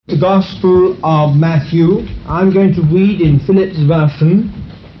The Gospel of Matthew. I'm going to read in Philip's version.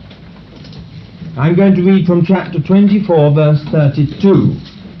 I'm going to read from chapter 24, verse 32.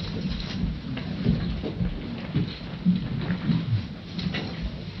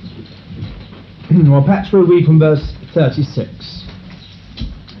 Or perhaps we'll read from verse 36.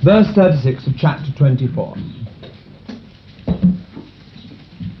 Verse 36 of chapter 24.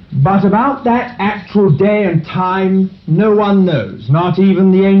 But about that actual day and time no one knows, not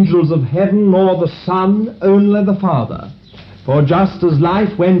even the angels of heaven nor the Son, only the Father. For just as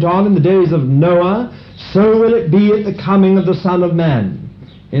life went on in the days of Noah, so will it be at the coming of the Son of Man.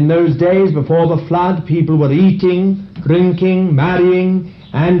 In those days before the flood, people were eating, drinking, marrying,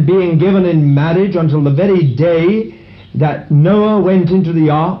 and being given in marriage until the very day that Noah went into the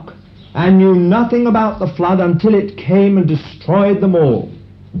ark, and knew nothing about the flood until it came and destroyed them all.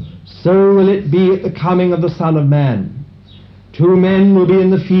 So will it be at the coming of the Son of Man. 2 men will be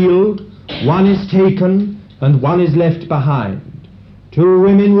in the field, one is taken, and one is left behind. 2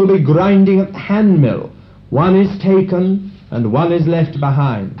 women will be grinding at the handmill, one is taken, and one is left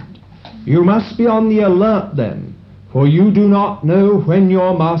behind. You must be on the alert then, for you do not know when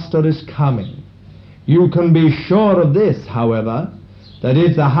your master is coming. You can be sure of this, however, that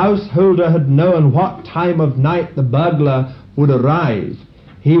if the householder had known what time of night the burglar would arrive,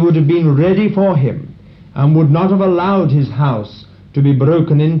 he would have been ready for him, and would not have allowed his house to be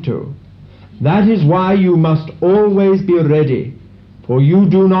broken into. That is why you must always be ready, for you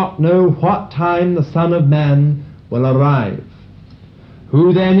do not know what time the Son of Man will arrive.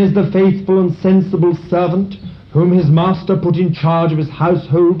 Who then is the faithful and sensible servant, whom his master put in charge of his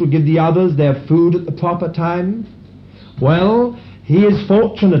household to give the others their food at the proper time? Well, he is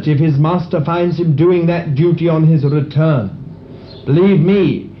fortunate if his master finds him doing that duty on his return. Believe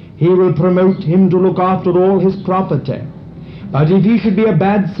me, he will promote him to look after all his property. But if he should be a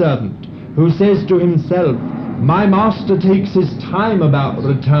bad servant, who says to himself, my master takes his time about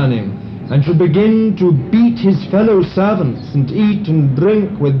returning, and should begin to beat his fellow servants and eat and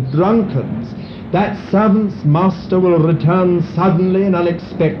drink with drunkards, that servant's master will return suddenly and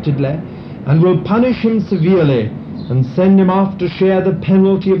unexpectedly, and will punish him severely, and send him off to share the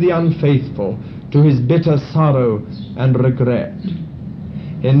penalty of the unfaithful, to his bitter sorrow and regret.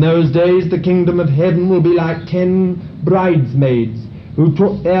 In those days the kingdom of heaven will be like 10 bridesmaids who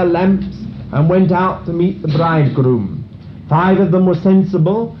took their lamps and went out to meet the bridegroom. 5 of them were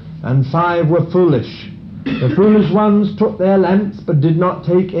sensible, and 5 were foolish. The foolish ones took their lamps, but did not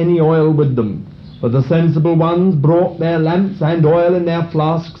take any oil with them. But the sensible ones brought their lamps and oil in their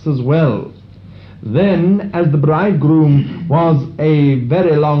flasks as well. Then, as the bridegroom was a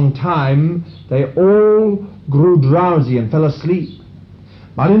very long time, they all grew drowsy and fell asleep.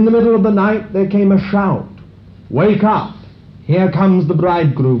 But in the middle of the night there came a shout, wake up, here comes the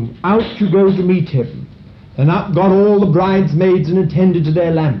bridegroom, out you go to meet him. And up got all the bridesmaids and attended to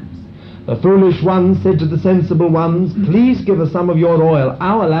their lamps. The foolish ones said to the sensible ones, please give us some of your oil,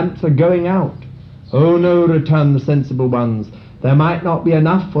 our lamps are going out. Oh no, returned the sensible ones, there might not be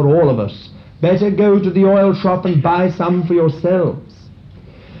enough for all of us. Better go to the oil shop and buy some for yourselves.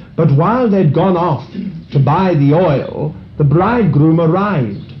 But while they'd gone off to buy the oil, the bridegroom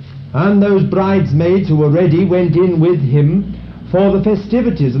arrived, and those bridesmaids who were ready went in with him for the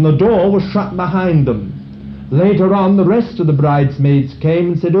festivities, and the door was shut behind them. Later on, the rest of the bridesmaids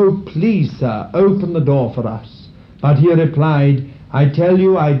came and said, oh, please, sir, open the door for us. But he replied, I tell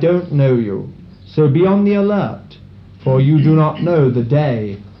you, I don't know you, so be on the alert, for you do not know the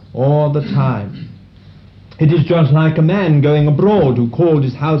day or the time. It is just like a man going abroad who called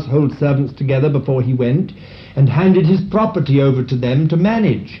his household servants together before he went and handed his property over to them to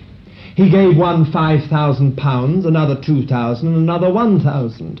manage. He gave one £5,000, another 2,000, and another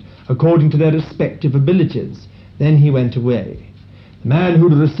 1,000, according to their respective abilities. Then he went away. The man who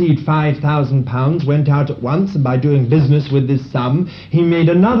had received £5,000 went out at once, and by doing business with this sum, he made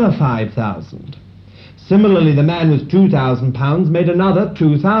another 5,000. Similarly, the man with £2,000 made another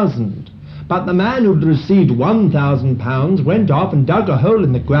 2,000. But the man who had received £1,000 went off and dug a hole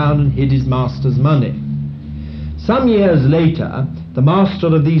in the ground and hid his master's money. Some years later, the master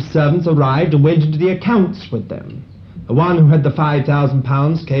of these servants arrived and went into the accounts with them. The one who had the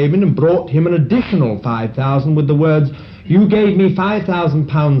 £5,000 came in and brought him an additional 5,000 with the words, you gave me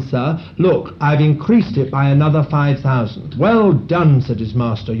 £5,000, sir. Look, I've increased it by another 5,000. Well done, said his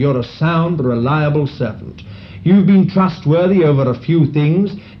master. You're a sound, reliable servant. You've been trustworthy over a few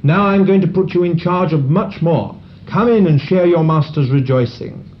things. Now I'm going to put you in charge of much more. Come in and share your master's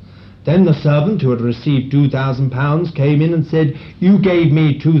rejoicing. Then the servant who had received £2,000 came in and said, you gave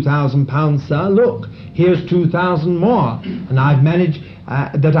me £2,000, sir. Look, here's 2,000 more, and I've managed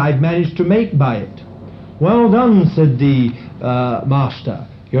that I've managed to make by it." "Well done," said the master.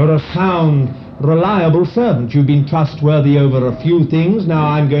 "You're a sound, reliable servant. You've been trustworthy over a few things. Now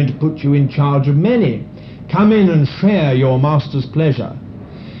I'm going to put you in charge of many. Come in and share your master's pleasure."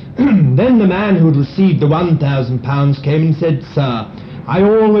 Then the man who had received the £1,000 came and said, "Sir, I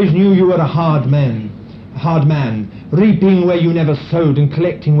always knew you were a hard man, reaping where you never sowed and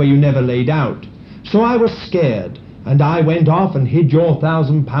collecting where you never laid out. So I was scared, and I went off and hid your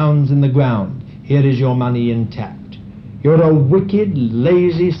 £1,000 in the ground. Here is your money intact." "You're a wicked,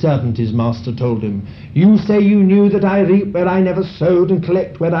 lazy servant," his master told him. "You say you knew that I reap where I never sowed and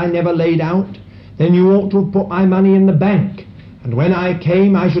collect where I never laid out? Then you ought to have put my money in the bank, and when I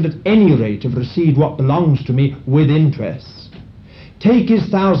came I should at any rate have received what belongs to me with interest. Take his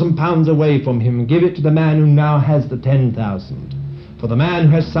 £1,000 away from him and give it to the man who now has the 10,000. For the man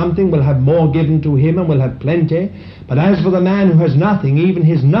who has something will have more given to him and will have plenty, but as for the man who has nothing, even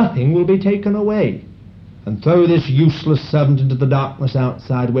his nothing will be taken away. And throw this useless servant into the darkness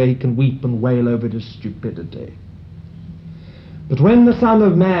outside, where he can weep and wail over his stupidity. But when the Son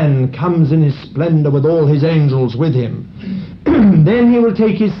of Man comes in his splendor with all his angels with him, then he will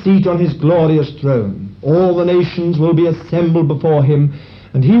take his seat on his glorious throne. All the nations will be assembled before him,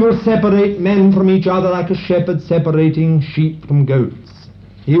 and he will separate men from each other like a shepherd separating sheep from goats.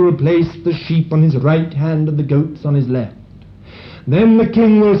 He will place the sheep on his right hand and the goats on his left. Then the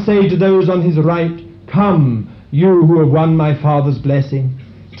king will say to those on his right, 'Come, you who have won my Father's blessing,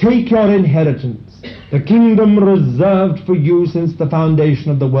 take your inheritance, the kingdom reserved for you since the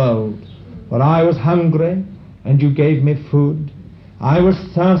foundation of the world. For I was hungry, and you gave me food. I was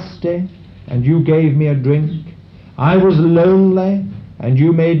thirsty, and you gave me a drink. I was lonely, and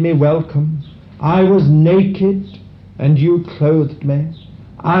you made me welcome. I was naked, and you clothed me.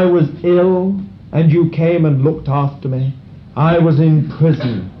 I was ill, and you came and looked after me. I was in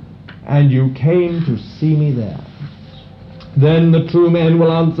prison, and you came to see me there.' Then the true men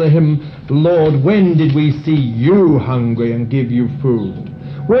will answer him, 'Lord, when did we see you hungry and give you food?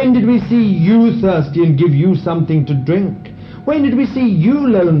 When did we see you thirsty and give you something to drink? When did we see you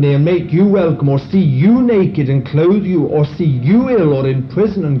lonely and make you welcome, or see you naked and clothe you, or see you ill or in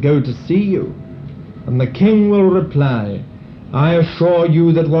prison and go to see you?' And the king will reply, 'I assure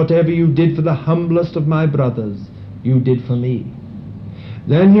you that whatever you did for the humblest of my brothers, you did for me.'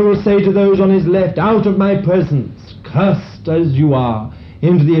 Then he will say to those on his left, 'Out of my presence, cursed as you are,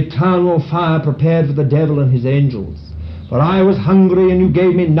 into the eternal fire prepared for the devil and his angels. For I was hungry, and you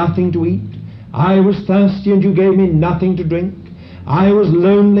gave me nothing to eat. I was thirsty, and you gave me nothing to drink. I was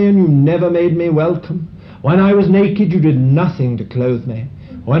lonely, and you never made me welcome. When I was naked, you did nothing to clothe me.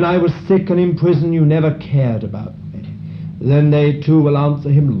 When I was sick and in prison, you never cared about me.' Then they too will answer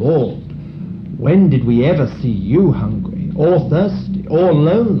him, 'Lord, when did we ever see you hungry, or thirsty, or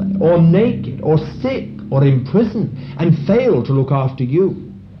lonely, or naked, or sick, or in prison, and fail to look after you?'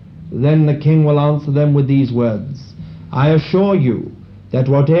 Then the king will answer them with these words, 'I assure you that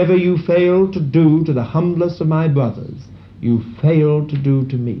whatever you failed to do to the humblest of my brothers, you failed to do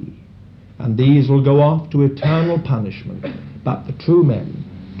to me.' And these will go off to eternal punishment, but the true men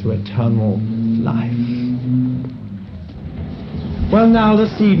to eternal life." Well, now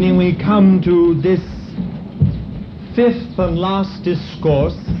this evening we come to this fifth and last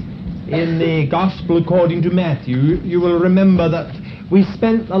discourse in the Gospel according to Matthew. You will remember that we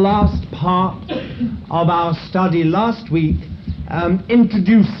spent the last part of our study last week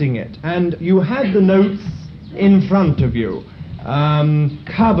introducing it, and you had the notes in front of you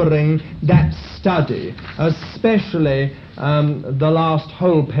covering that study, especially the last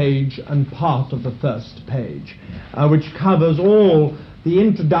whole page and part of the first page, which covers all the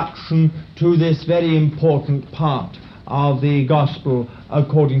introduction to this very important part of the Gospel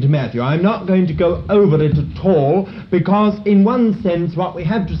according to Matthew. I'm not going to go over it at all, because in one sense what we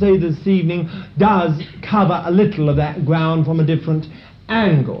have to say this evening does cover a little of that ground from a different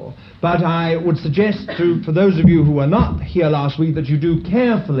angle. But I would suggest for those of you who were not here last week, that you do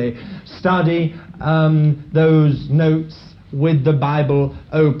carefully study those notes with the Bible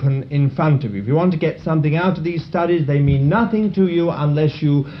open in front of you. If you want to get something out of these studies, they mean nothing to you unless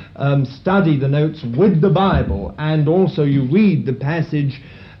you study the notes with the Bible, and also you read the passage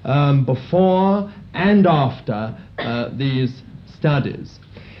before and after these studies.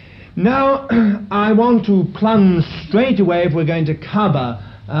 Now, I want to plunge straight away, if we're going to cover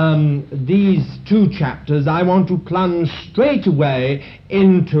these two chapters, I want to plunge straight away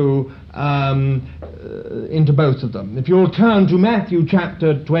into both of them. If you'll turn to Matthew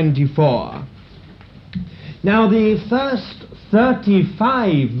chapter 24. Now, the first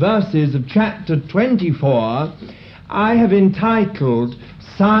 35 verses of chapter 24 I have entitled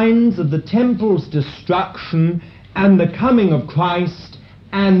Signs of the Temple's Destruction and the Coming of Christ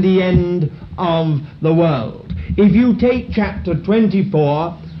and the End of the World. If you take chapter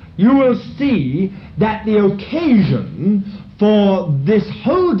 24, you will see that the occasion for this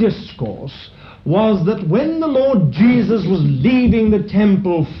whole discourse was that when the Lord Jesus was leaving the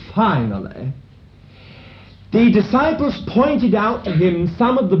temple finally, the disciples pointed out to him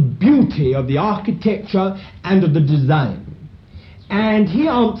some of the beauty of the architecture and of the design. And he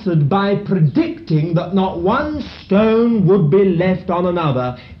answered by predicting that not one stone would be left on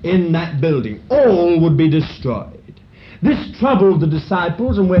another in that building. All would be destroyed. This troubled the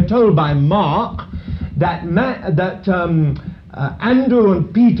disciples, and we're told by Mark that Andrew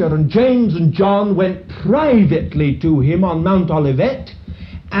and Peter and James and John went privately to him on Mount Olivet,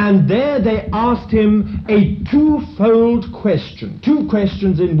 and there they asked him a twofold question, two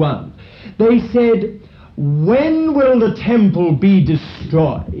questions in one. They said, when will the temple be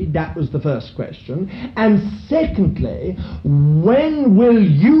destroyed? That was the first question. And secondly, when will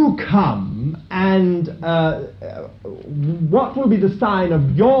you come, and what will be the sign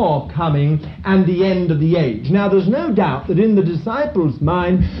of your coming and the end of the age? Now, there's no doubt that in the disciples'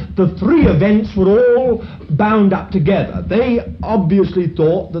 mind, the three events were all bound up together. They obviously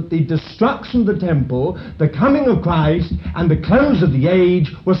thought that the destruction of the temple, the coming of Christ, and the close of the age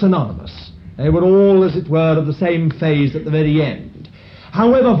were synonymous. They were all, as it were, of the same phase at the very end.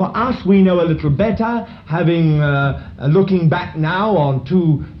 However, for us, we know a little better, having looking back now on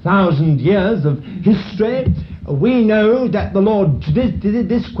 2,000 years of history, we know that the Lord,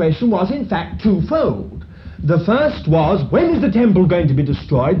 this question was in fact twofold. The first was, when is the temple going to be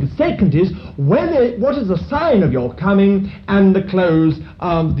destroyed? The second is, what is the sign of your coming and the close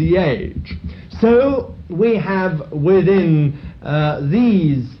of the age? So we have within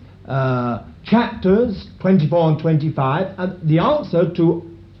these chapters 24 and 25 the answer to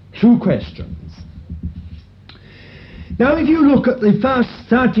two questions. Now, if you look at the first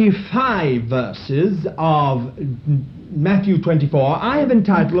 35 verses of Matthew 24, I have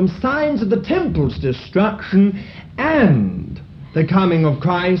entitled them Signs of the Temple's Destruction and the Coming of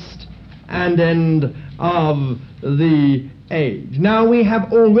Christ and End of the Age. Now, we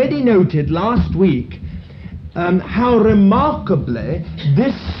have already noted last week how remarkably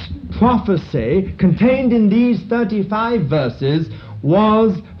this prophecy contained in these 35 verses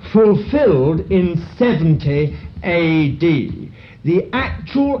was fulfilled in 70 A.D. The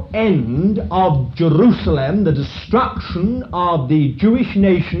actual end of Jerusalem, the destruction of the Jewish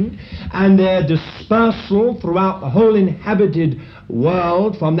nation and their dispersal throughout the whole inhabited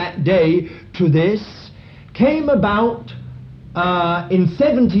world from that day to this, came about in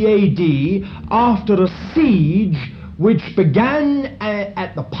 70 A.D. after a siege which began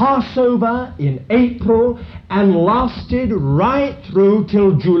at the Passover in April and lasted right through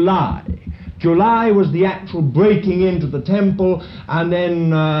till July. July was the actual breaking into the temple, and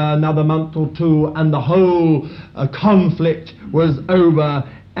then another month or two, and the whole conflict was over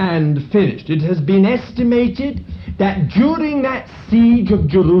and finished. It has been estimated that during that siege of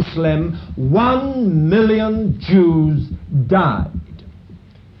Jerusalem, 1 million Jews died.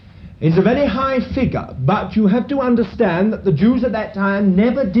 It's a very high figure, but you have to understand that the Jews at that time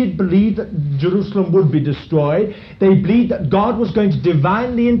never did believe that Jerusalem would be destroyed. They believed that God was going to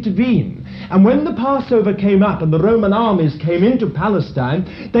divinely intervene. And when the Passover came up and the Roman armies came into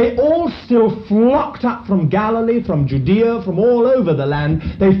Palestine, they all still flocked up from Galilee, from Judea, from all over the land.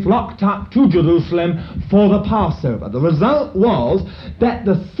 They flocked up to Jerusalem for the Passover. The result was that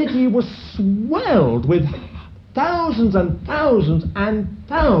the city was swelled with thousands and thousands and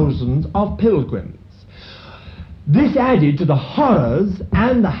thousands of pilgrims. This added to the horrors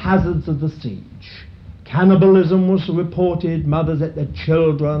and the hazards of the siege. Cannibalism was reported, mothers ate their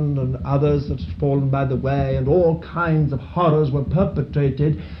children, and others had fallen by the way, and all kinds of horrors were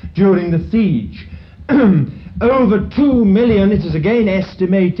perpetrated during the siege. Over 2 million, it is again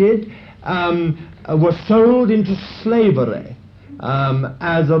estimated, were sold into slavery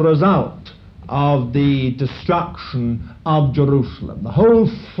as a result of the destruction of Jerusalem. The whole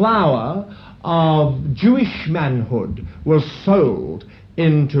flower of Jewish manhood was sold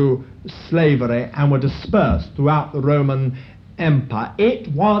into slavery and were dispersed throughout the Roman Empire.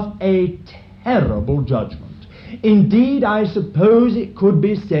 It was a terrible judgment. Indeed, I suppose it could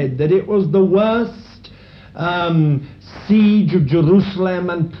be said that it was the worst siege of Jerusalem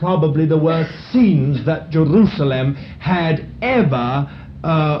and probably the worst scenes that Jerusalem had ever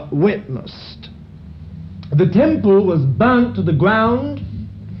witnessed. The temple was burnt to the ground,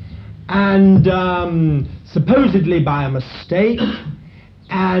 and supposedly by a mistake,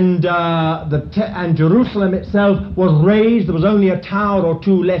 and Jerusalem itself was razed. There was only a tower or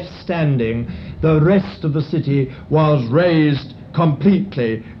two left standing. The rest of the city was razed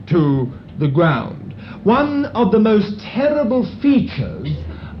completely to the ground. One of the most terrible features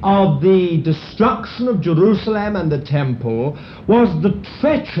of the destruction of Jerusalem and the temple was the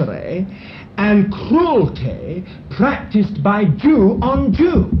treachery and cruelty practiced by Jew on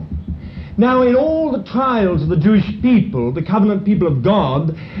Jew. Now, in all the trials of the Jewish people, the covenant people of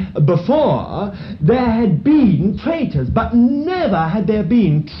God, before, there had been traitors, but never had there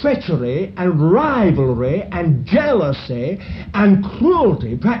been treachery and rivalry and jealousy and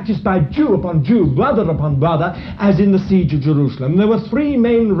cruelty practiced by Jew upon Jew, brother upon brother, as in the siege of Jerusalem. There were three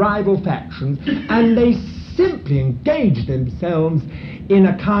main rival factions, and they simply engaged themselves in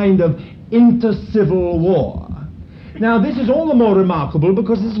a kind of inter-civil war. Now, this is all the more remarkable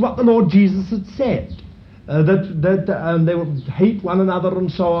because this is what the Lord Jesus had said, that they would hate one another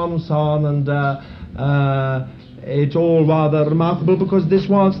and so on and so on, and it's all rather remarkable because this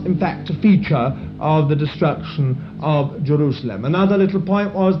was, in fact, a feature of the destruction of Jerusalem. Another little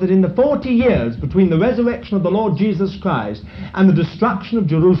point was that in the 40 years between the resurrection of the Lord Jesus Christ and the destruction of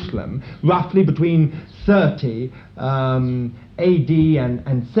Jerusalem, roughly between 30 AD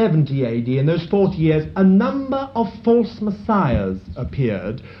and 70 AD, in those 40 years, a number of false messiahs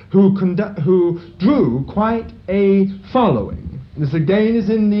appeared who drew quite a following. This again is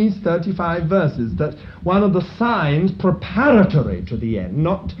in these 35 verses, that one of the signs preparatory to the end,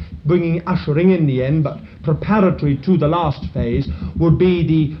 not ushering in the end, but preparatory to the last phase, would be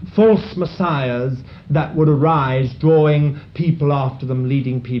the false messiahs that would arise, drawing people after them,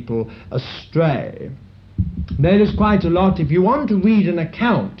 leading people astray. There is quite a lot. If you want to read an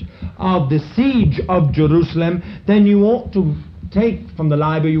account of the siege of Jerusalem, then you ought to take from the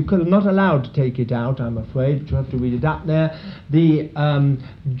library. You are not allowed to take it out, I'm afraid, but you have to read it up there. The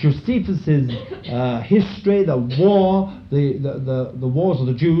Josephus's history, the war, the wars of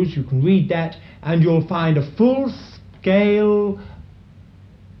the Jews. You can read that, and you'll find a full-scale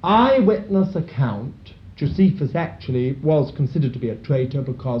eyewitness account. Josephus actually was considered to be a traitor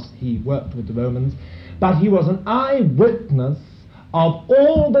because he worked with the Romans, but he was an eyewitness of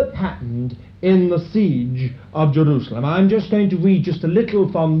all that happened in the siege of Jerusalem. I'm just going to read just a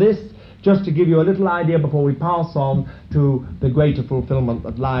little from this, just to give you a little idea before we pass on to the greater fulfillment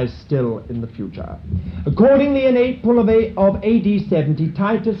that lies still in the future. Accordingly, in April of AD 70,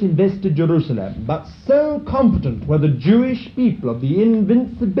 Titus invested Jerusalem, but so confident were the Jewish people of the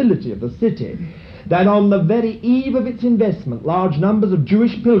invincibility of the city that on the very eve of its investment, large numbers of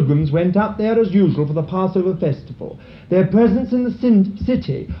Jewish pilgrims went up there as usual for the Passover festival. Their presence in the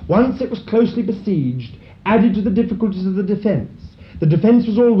city, once it was closely besieged, added to the difficulties of the defense. The defense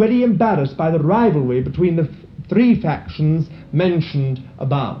was already embarrassed by the rivalry between the three factions mentioned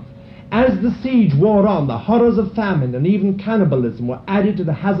above. As the siege wore on, the horrors of famine and even cannibalism were added to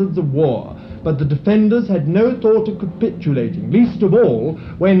the hazards of war, but the defenders had no thought of capitulating, least of all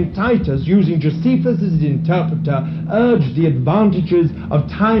when Titus, using Josephus as his interpreter, urged the advantages of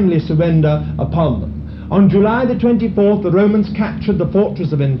timely surrender upon them. On July the 24th, the Romans captured the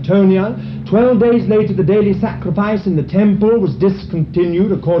fortress of Antonia. 12 days later, the daily sacrifice in the temple was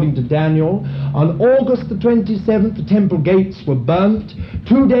discontinued, according to Daniel. On August the 27th, the temple gates were burnt.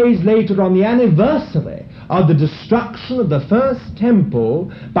 2 days later, on the anniversary of the destruction of the first temple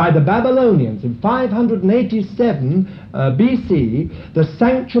by the Babylonians in 587 BC, the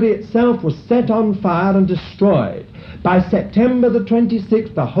sanctuary itself was set on fire and destroyed. By September the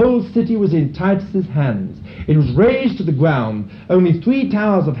 26th, the whole city was in Titus's hands. It was razed to the ground, only 3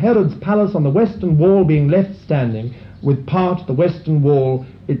 towers of Herod's palace on the western wall being left standing, with part of the western wall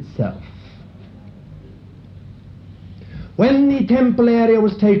itself. When the temple area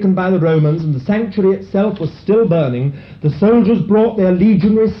was taken by the Romans and the sanctuary itself was still burning, the soldiers brought their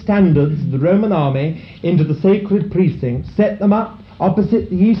legionary standards of the Roman army into the sacred precinct, set them up opposite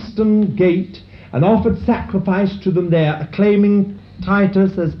the eastern gate, and offered sacrifice to them there, acclaiming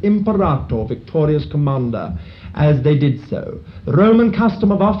Titus as imperator, victorious commander, as they did so. The Roman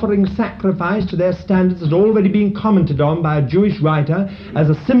custom of offering sacrifice to their standards had already been commented on by a Jewish writer as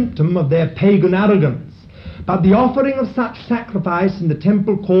a symptom of their pagan arrogance. But the offering of such sacrifice in the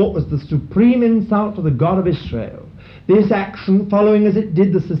temple court was the supreme insult to the God of Israel. This action, following as it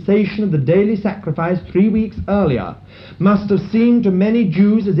did the cessation of the daily sacrifice 3 weeks earlier, must have seemed to many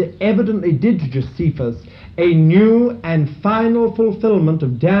Jews, as it evidently did to Josephus, a new and final fulfillment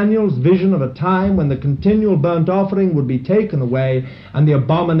of Daniel's vision of a time when the continual burnt offering would be taken away and the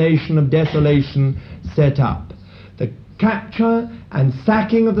abomination of desolation set up. The capture and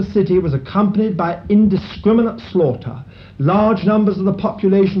sacking of the city was accompanied by indiscriminate slaughter. Large numbers of the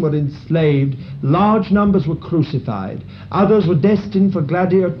population were enslaved, large numbers were crucified, others were destined for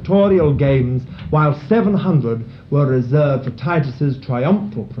gladiatorial games, while 700 were reserved for Titus's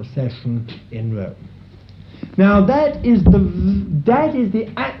triumphal procession in Rome. Now that is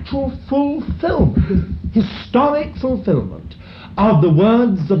the actual fulfillment, historic fulfillment of the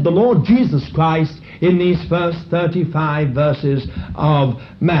words of the Lord Jesus Christ in these first 35 verses of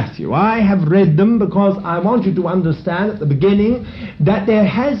Matthew. I have read them because I want you to understand at the beginning that there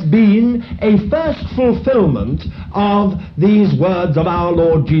has been a first fulfillment of these words of our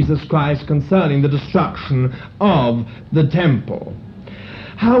Lord Jesus Christ concerning the destruction of the temple.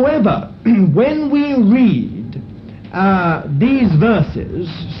 However, when we read these verses,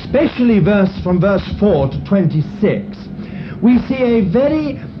 especially from verse 4 to 26, we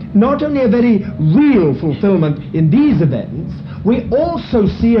see not only a very real fulfillment in these events, we also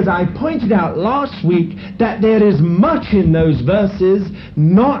see, as I pointed out last week, that there is much in those verses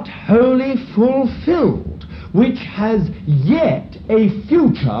not wholly fulfilled, which has yet a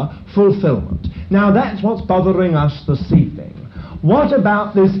future fulfillment. Now that's what's bothering us this evening. What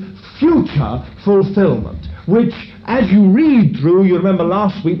about this future fulfillment, which, as you read through, you remember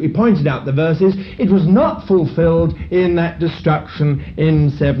last week we pointed out the verses, it was not fulfilled in that destruction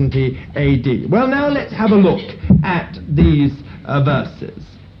in 70 AD. Well, now let's have a look at these verses.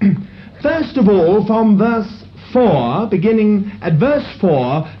 First of all, from verse 4, beginning at verse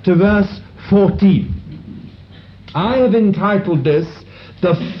 4 to verse 14. I have entitled this,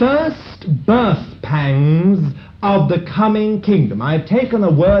 "The First Birth Pangs of the Coming Kingdom." I have taken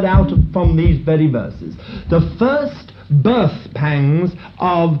a word out from these very verses. The first birth pangs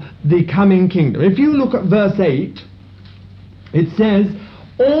of the coming kingdom. If you look at verse 8, it says,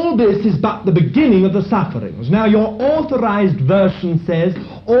 "All this is but the beginning of the sufferings." Now your authorized version says,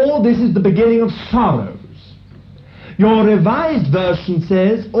 "All this is the beginning of sorrows." Your revised version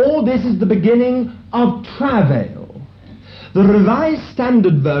says, "All this is the beginning of travail." The Revised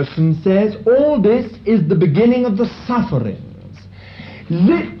Standard Version says, "All this is the beginning of the sufferings."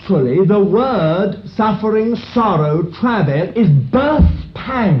 Literally, the word suffering, sorrow, travail is birth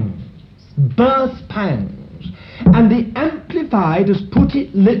pangs. Birth pangs. And the Amplified has put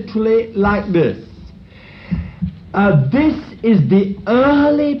it literally like this. This is the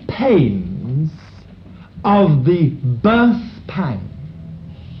early pains of the birth pangs.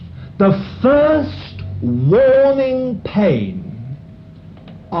 The first warning pain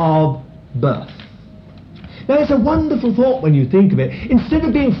of birth. Now it's a wonderful thought when you think of it. Instead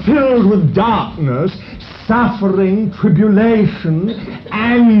of being filled with darkness, suffering, tribulation,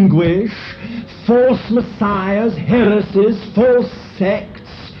 anguish, false messiahs, heresies, false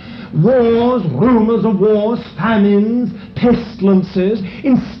sects, wars, rumors of wars, famines, pestilences,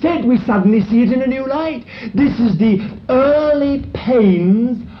 instead we suddenly see it in a new light. This is the early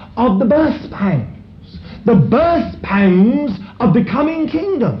pains of the birth pangs. The birth pangs of the coming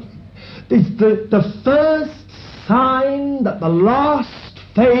kingdom. It's the first sign that the last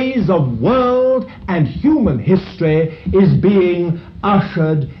phase of world and human history is being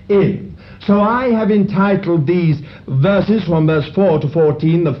ushered in. So I have entitled these verses from verse 4 to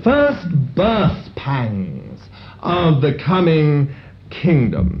 14, "The First Birth Pangs of the Coming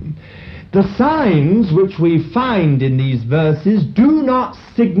Kingdom." The signs which we find in these verses do not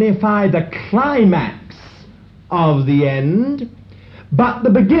signify the climax of the end, but the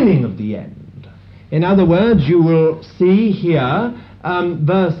beginning of the end. In other words, you will see here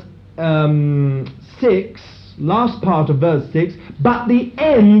verse 6, last part of verse 6, "But the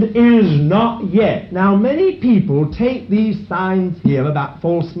end is not yet." Now many people take these signs here about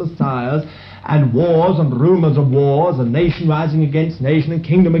false messiahs and wars and rumors of wars and nation rising against nation and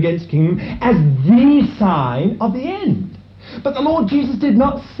kingdom against kingdom as the sign of the end. But the Lord Jesus did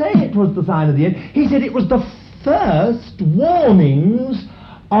not say it was the sign of the end. He said it was the first warnings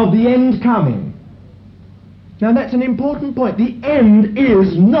of the end coming. Now that's an important point. The end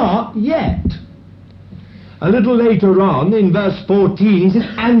is not yet. A little later on in verse 14 he says,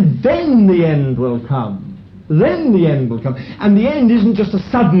 "And then the end will come." Then the end will come. And the end isn't just a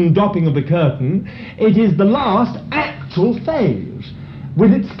sudden dropping of the curtain. It is the last actual phase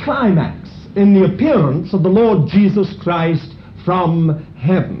with its climax in the appearance of the Lord Jesus Christ from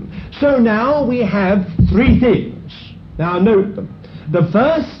heaven. So now we have three things. Now note them. The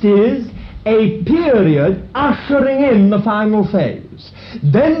first is a period ushering in the final phase.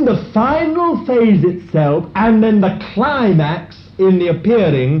 Then the final phase itself, and then the climax in the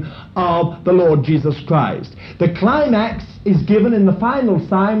appearing of the Lord Jesus Christ. The climax is given in the final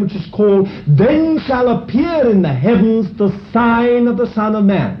sign, which is called, "Then shall appear in the heavens the sign of the Son of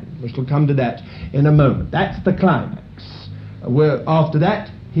Man." We shall come to that in a moment. That's the climax. After that,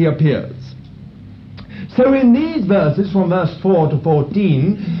 he appears. So in these verses, from verse 4 to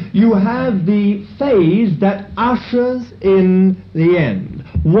 14, you have the phase that ushers in the end.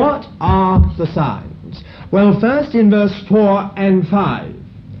 What are the signs? Well, first in verse 4 and 5.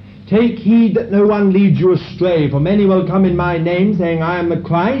 "Take heed that no one leads you astray, for many will come in my name, saying, I am the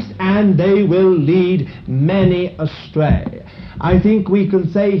Christ, and they will lead many astray." I think we can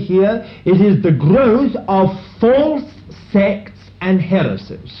say here it is the growth of false sects and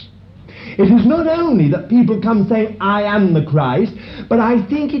heresies. It is not only that people come saying, "I am the Christ," but I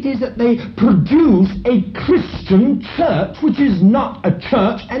think it is that they produce a Christian church which is not a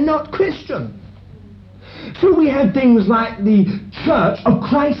church and not Christian. So we have things like the Church of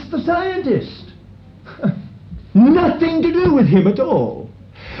Christ the Scientist. Nothing to do with him at all.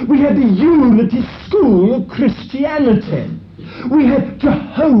 We have the Unity School of Christianity. We have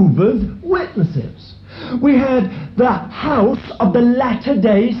Jehovah's Witnesses. We had the House of the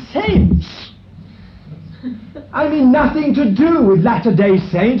Latter-day Saints. I mean, nothing to do with Latter-day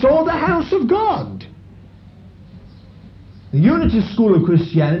Saints or the House of God. The Unity School of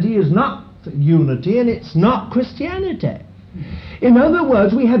Christianity is not unity, and it's not Christianity. In other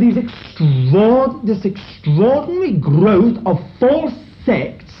words, we have this extraordinary growth of false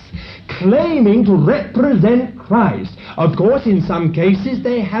sects claiming to represent Christ. Of course, in some cases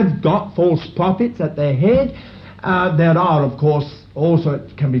they have got false prophets at their head. There are, of course, also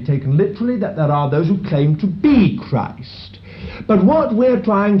it can be taken literally that there are those who claim to be Christ. But what we're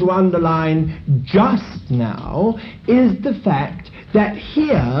trying to underline just now is the fact that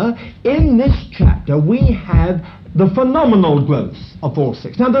here in this chapter we have the phenomenal growth of false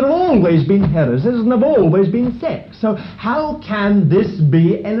sects. Now, there have always been heresies and have always been sects. So how can this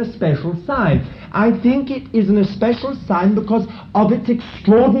be an especial sign? I think it is an especial sign because of its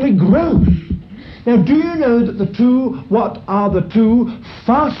extraordinary growth. Now, do you know that what are the two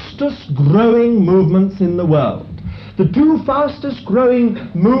fastest growing movements in the world? The two fastest growing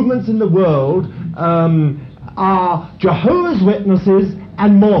movements in the world are Jehovah's Witnesses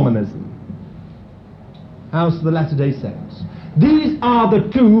and Mormonism. House of the Latter-day Saints. These are the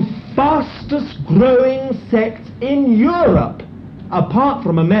two fastest growing sects in Europe, apart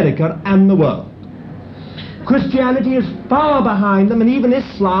from America and the world. Christianity is far behind them, and even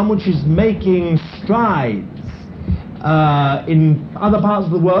Islam, which is making strides in other parts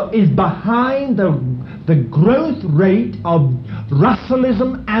of the world, is behind the growth rate of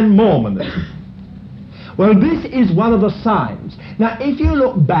Russellism and Mormonism. Well, this is one of the signs. Now, if you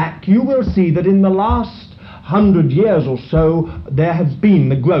look back, you will see that in the last 100 years or so, there has been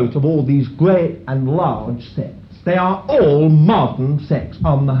the growth of all these great and large sects. They are all modern sects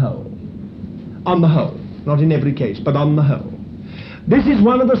on the whole. On the whole. Not in every case, but on the whole. This is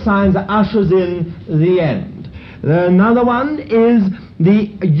one of the signs that ushers in the end. Another one is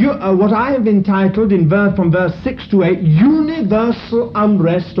what I have entitled from verse 6 to 8, universal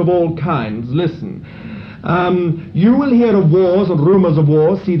unrest of all kinds. Listen. You will hear of wars and rumors of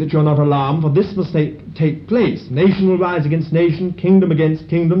wars. See that you're not alarmed, for this must take place. Nation will rise against nation, kingdom against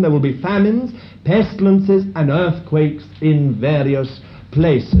kingdom. There will be famines, pestilences, and earthquakes in various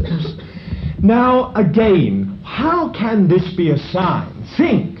places. Now, again, how can this be a sign?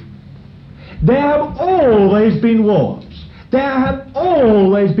 Think. There have always been wars. There have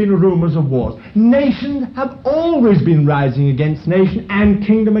always been rumors of wars. Nations have always been rising against nation and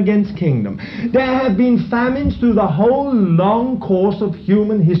kingdom against kingdom. There have been famines through the whole long course of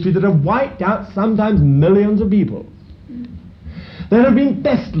human history that have wiped out sometimes millions of people. There have been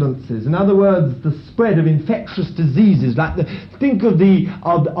pestilences, in other words, the spread of infectious diseases, like think of the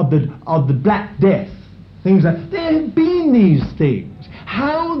Black Death. Things like there have been these things.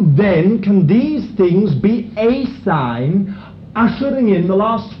 How then can these things be a sign ushering in the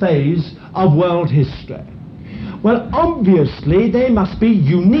last phase of world history? Well, obviously they must be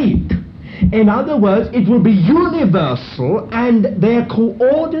unique. In other words, it will be universal, and their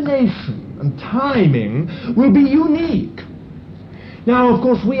coordination and timing will be unique. Now, of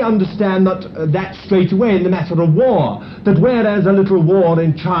course, we understand that straight away in the matter of war, that whereas a little war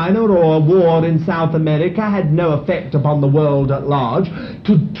in China or a war in South America had no effect upon the world at large,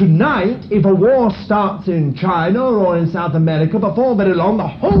 tonight, if a war starts in China or in South America, before very long, the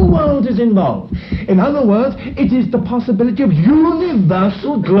whole world is involved. In other words, it is the possibility of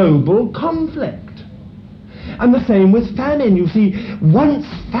universal global conflict. And the same with famine. You see, once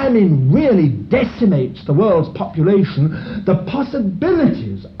famine really decimates the world's population, the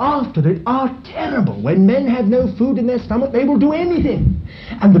possibilities after it are terrible. When men have no food in their stomach, they will do anything.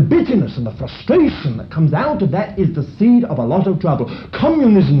 And the bitterness and the frustration that comes out of that is the seed of a lot of trouble.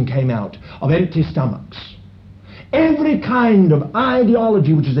 Communism came out of empty stomachs. Every kind of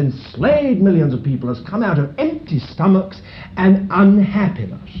ideology which has enslaved millions of people has come out of empty stomachs and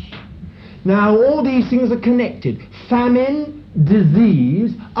unhappiness. Now, all these things are connected. Famine,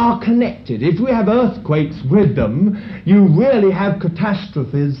 disease are connected. If we have earthquakes with them, you really have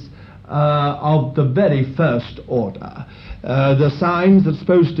catastrophes of the very first order. The signs that are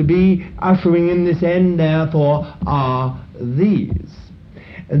supposed to be ushering in this end, therefore, are these.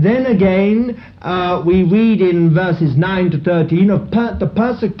 Then again, we read in verses 9 to 13 of the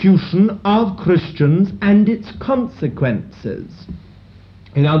persecution of Christians and its consequences.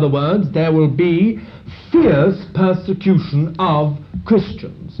 In other words, there will be fierce persecution of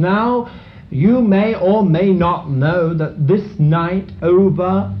Christians. Now, you may or may not know that this night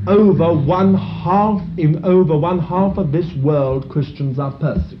over one half of this world Christians are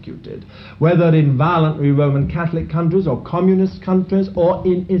persecuted, whether in violently Roman Catholic countries or communist countries or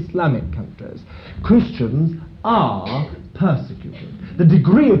in Islamic countries. Christians are persecuted. The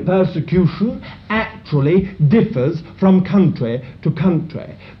degree of persecution actually differs from country to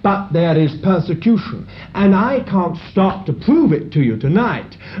country, but there is persecution, and I can't stop to prove it to you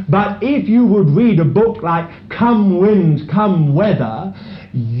tonight, but if you would read a book like Come Wind, Come Weather,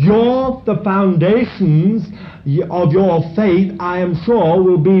 the foundations of your faith, I am sure,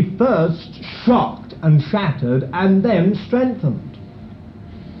 will be first shocked and shattered and then strengthened.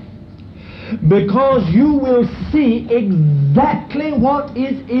 Because you will see exactly what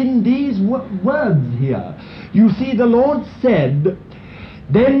is in these words here. You see, the Lord said,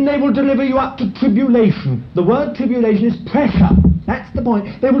 then they will deliver you up to tribulation. The word tribulation is pressure. That's the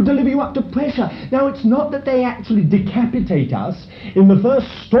point. They will deliver you up to pressure. Now, it's not that they actually decapitate us. In the first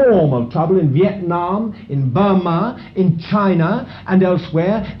storm of trouble in Vietnam, in Burma, in China, and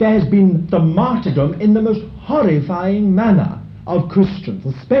elsewhere, there has been the martyrdom in the most horrifying manner of Christians,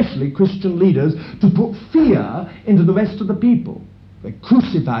 especially Christian leaders, to put fear into the rest of the people. They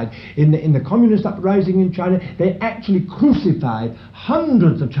crucified, in the communist uprising in China, they actually crucified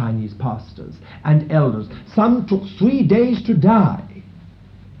hundreds of Chinese pastors and elders. Some took 3 days to die,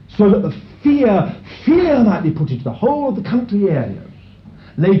 so that the fear might be put into the whole of the country areas.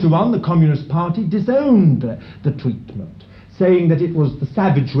 Later on, the Communist Party disowned the treatment, saying that it was the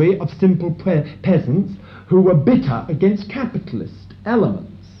savagery of simple peasants who were bitter against capitalist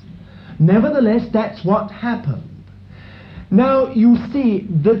elements. Nevertheless, that's what happened. Now, you see,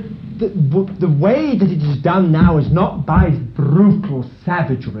 the way that it is done now is not by brutal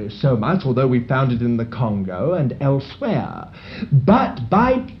savagery so much, although we found it in the Congo and elsewhere, but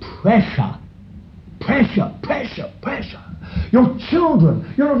by pressure. Pressure, pressure, pressure. Your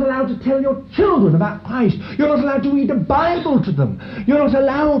children, you're not allowed to tell your children about Christ. You're not allowed to read the Bible to them. You're not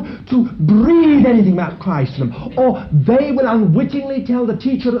allowed to breathe anything about Christ to them. Or they will unwittingly tell the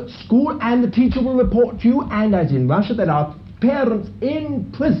teacher at school, and the teacher will report to you, and as in Russia, there are parents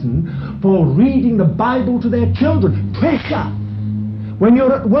in prison for reading the Bible to their children. Pressure. When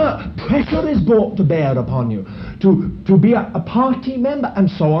you're at work, pressure is brought to bear upon you to be a party member, and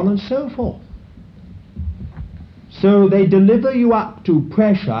so on and so forth. So they deliver you up to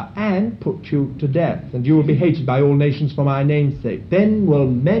pressure and put you to death, and you will be hated by all nations for my name's sake. Then will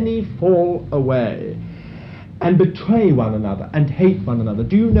many fall away and betray one another and hate one another.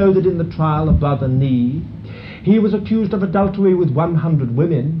 Do you know that in the trial of Brother Nee, he was accused of adultery with 100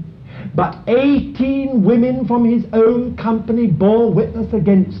 women, but 18 women from his own company bore witness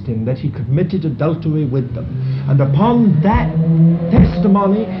against him that he committed adultery with them. And upon that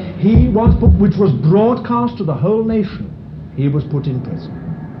testimony, he was put, which was broadcast to the whole nation, he was put in prison.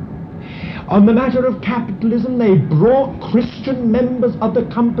 On the matter of capitalism, they brought Christian members of the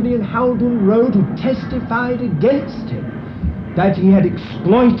company in Howden Road who testified against him, that he had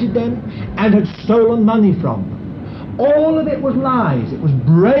exploited them and had stolen money from them. All of it was lies. It was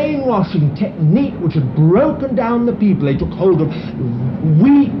brainwashing technique which had broken down the people. They took hold of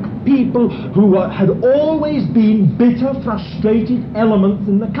weak people who had always been bitter, frustrated elements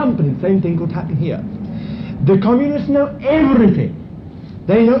in the company. The same thing could happen here. The communists know everything.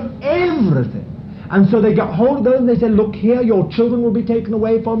 They know everything. And so they got hold of those and they said, look here, your children will be taken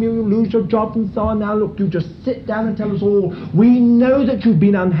away from you, you'll lose your jobs and so on. Now look, you just sit down and tell us all. We know that you've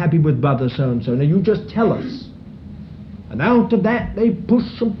been unhappy with brother so-and-so. Now you just tell us. And out of that they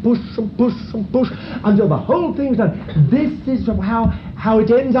push and push and push and push until the whole thing's done. This is how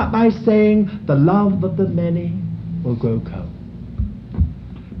it ends up by saying the love of the many will grow cold.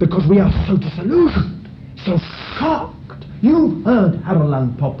 Because we are so disillusioned, so shocked. You heard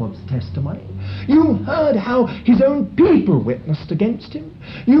Harlan Popov's testimony. You heard how his own people witnessed against him.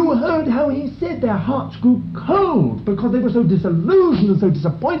 You heard how he said their hearts grew cold because they were so disillusioned and so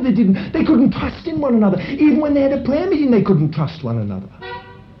disappointed they couldn't trust in one another. Even when they had a prayer meeting, they couldn't trust one another.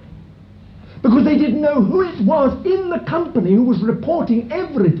 Because they didn't know who it was in the company who was reporting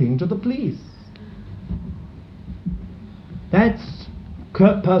everything to the police. That's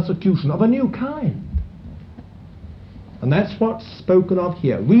persecution of a new kind. And that's what's spoken of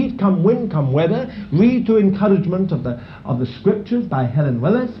here. Read come wind, come weather. Read to encouragement of the scriptures by Helen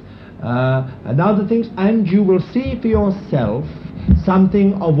Willis and other things, and you will see for yourself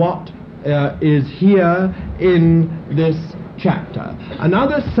something of what is here in this chapter.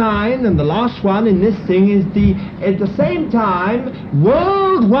 Another sign, and the last one in this thing, is at the same time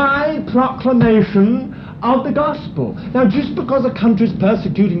worldwide proclamation of the gospel. Now, just because a country is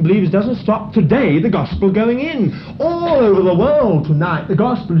persecuting believers doesn't stop today the gospel going in. All over the world tonight the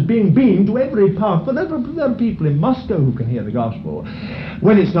gospel is being beamed to every part. But there are people in Moscow who can hear the gospel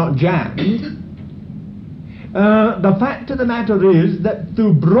when it's not jammed. The fact of the matter is that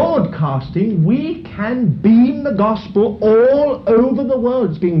through broadcasting we can beam the gospel all over the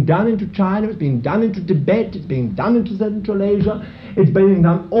world. It's being done into China, it's being done into Tibet, it's being done into Central Asia, it's being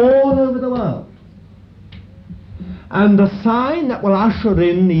done all over the world. And the sign that will usher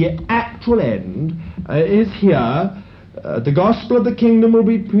in the actual end is here. The gospel of the kingdom will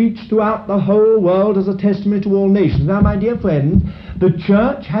be preached throughout the whole world as a testimony to all nations. Now, my dear friends, the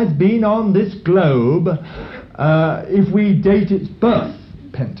church has been on this globe, if we date its birth,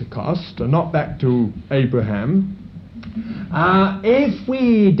 Pentecost, and not back to Abraham. If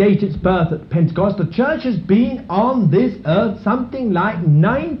we date its birth at Pentecost, the church has been on this earth something like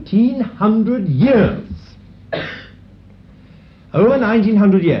 1900 years. Over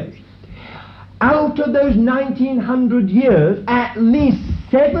 1900 years. Out of those 1900 years, at least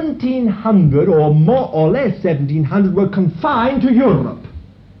 1700 or more or less 1700 were confined to Europe.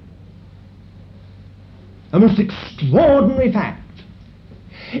 A most extraordinary fact.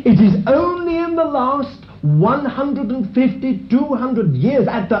 It is only in the last 150, 200 years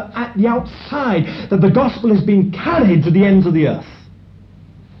at the outside that the gospel has been carried to the ends of the earth.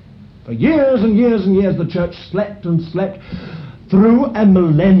 For years and years and years the church slept and slept through a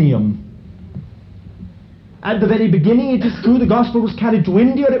millennium. At the very beginning, it is true, the gospel was carried to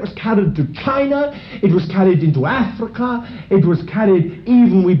India, it was carried to China, it was carried into Africa, it was carried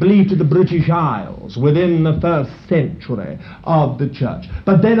even, we believe, to the British Isles within the first century of the church.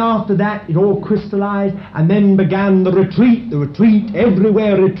 But then after that, it all crystallized, and then began the retreat,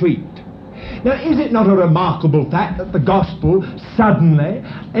 everywhere retreat. Now, is it not a remarkable fact that the gospel suddenly,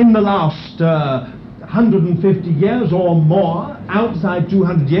 in the last 150 years or more, outside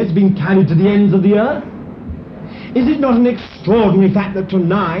 200 years, has been carried to the ends of the earth? Is it not an extraordinary fact that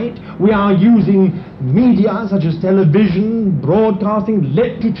tonight we are using media such as television, broadcasting,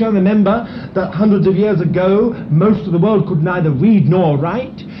 literature? Remember that hundreds of years ago most of the world could neither read nor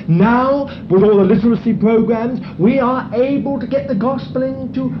write. Now, with all the literacy programs, we are able to get the gospel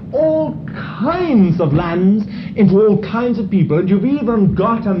into all kinds of lands, into all kinds of people. And you've even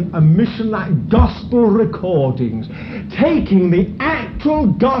got a mission like Gospel Recordings, taking the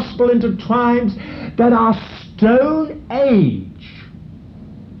actual gospel into tribes that are Stone Age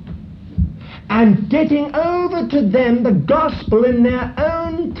and getting over to them the gospel in their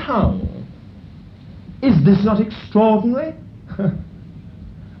own tongue. Is this not extraordinary?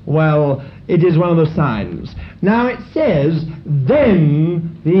 Well, it is one of the signs. Now it says,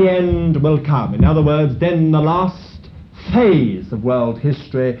 then the end will come. In other words, then the last phase of world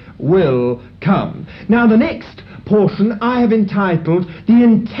history will come. Now the next portion I have entitled the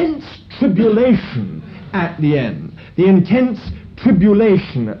intense tribulation at the end. The intense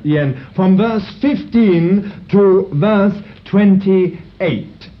tribulation at the end, from verse 15 to verse 28.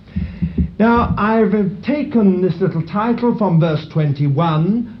 Now, I've taken this little title from verse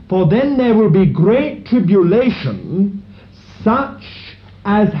 21, for then there will be great tribulation, such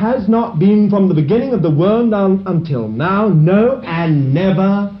as has not been from the beginning of the world until now, no, and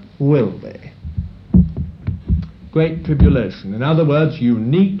never will be. Great tribulation. In other words,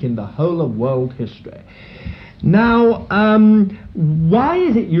 unique in the whole of world history. Now, why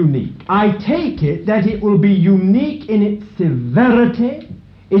is it unique? I take it that it will be unique in its severity,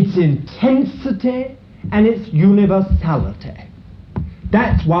 its intensity, and its universality.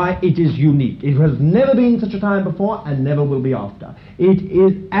 That's why it is unique. It has never been such a time before and never will be after. It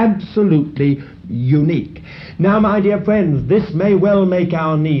is absolutely unique. Now, my dear friends, this may well make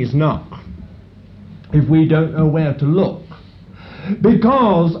our knees knock if we don't know where to look.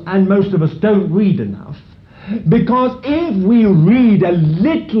 Because, and most of us don't read enough, because if we read a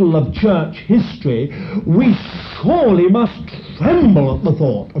little of church history, we surely must tremble at the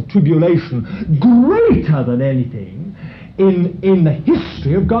thought of tribulation greater than anything in the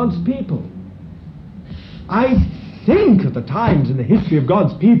history of God's people. I think of the times in the history of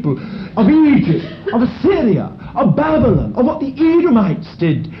God's people, of Egypt, of Assyria, of Babylon, of what the Edomites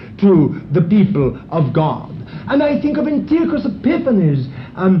did to the people of God. And I think of Antiochus Epiphanes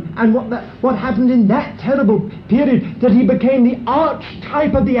and what happened in that terrible period, that he became the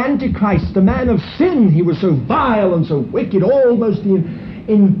archetype of the Antichrist, the man of sin. He was so vile and so wicked, almost the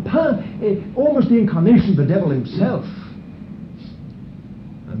incarnation of the devil himself.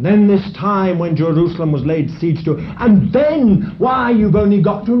 And then this time when Jerusalem was laid siege to, and then, why, you've only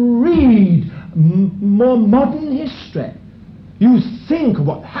got to read more modern history. You think of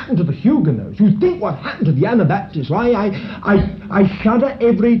what happened to the Huguenots. You think what happened to the Anabaptists. Why, I shudder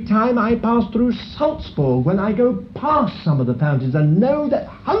every time I pass through Salzburg when I go past some of the fountains and know that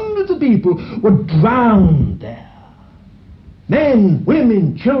hundreds of people were drowned there. Men,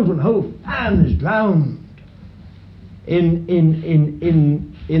 women, children, whole families drowned in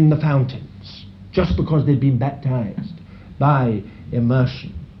the fountains, just because they'd been baptized by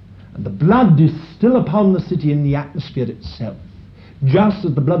immersion. And the blood is still upon the city in the atmosphere itself, just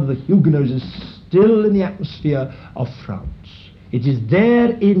as the blood of the Huguenots is still in the atmosphere of France. It is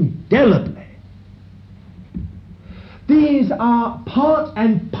there indelibly. These are part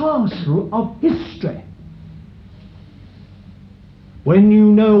and parcel of history. When you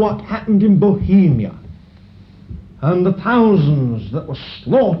know what happened in Bohemia, and the thousands that were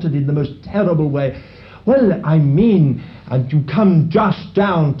slaughtered in the most terrible way, well, I mean, and you come just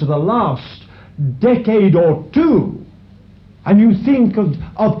down to the last decade or two, and you think of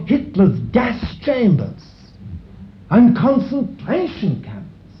Hitler's gas chambers and concentration camps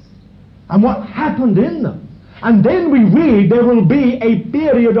and what happened in them. And then we read there will be a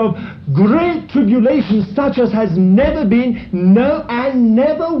period of great tribulation such as has never been, no, and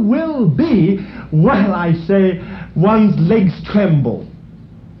never will be. Well, I say, one's legs tremble,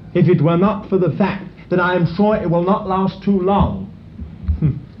 if it were not for the fact that I am sure it will not last too long.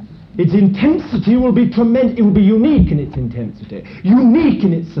 Its intensity will be tremendous. It will be unique in its intensity, unique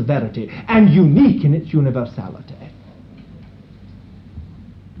in its severity, and unique in its universality.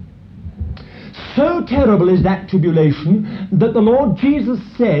 So terrible is that tribulation that the Lord Jesus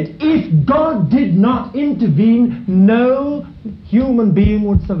said, if God did not intervene, no human being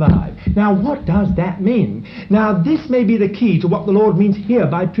would survive. Now, what does that mean? Now, this may be the key to what the Lord means here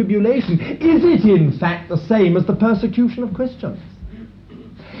by tribulation. Is it, in fact, the same as the persecution of Christians?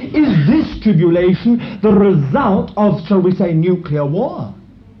 Is this tribulation the result of, shall we say, nuclear war?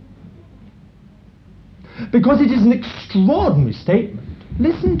 Because it is an extraordinary statement.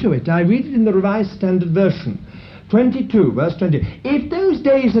 Listen to it. I read it in the Revised Standard Version. 22, verse 20. If those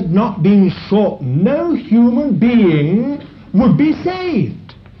days had not been shortened, no human being would be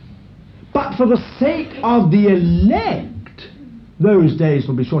saved. But for the sake of the elect, those days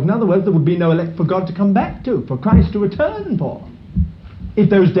will be shortened. In other words, there would be no elect for God to come back to, for Christ to return for, if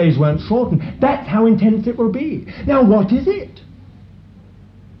those days weren't shortened. That's how intense it will be. Now, what is it?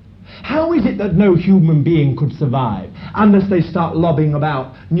 How is it that no human being could survive unless they start lobbing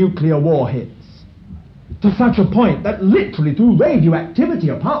about nuclear warheads to such a point that literally through radioactivity,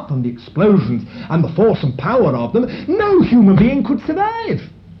 apart from the explosions and the force and power of them, no human being could survive?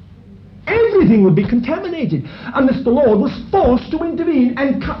 Everything would be contaminated unless the Lord was forced to intervene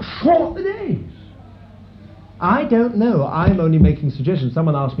and cut short the days. I don't know. I'm only making suggestions.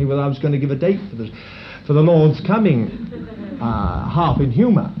 Someone asked me whether I was going to give a date for the Lord's coming, half in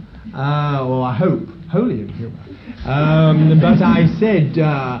humour. Or I hope, wholly in humour. But I said,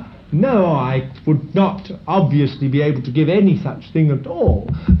 no, I would not obviously be able to give any such thing at all.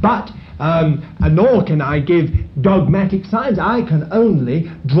 But, nor can I give dogmatic signs. I can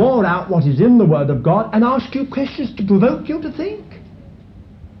only draw out what is in the Word of God and ask you questions to provoke you to think.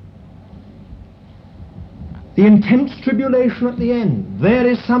 The intense tribulation at the end. There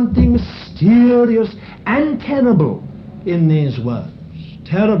is something mysterious and terrible in these words.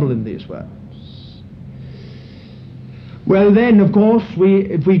 Terrible in these words. Well then, of course,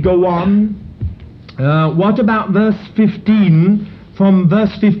 if we go on, what about verse 15, from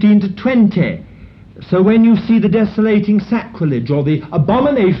verse 15 to 20? So when you see the desolating sacrilege or the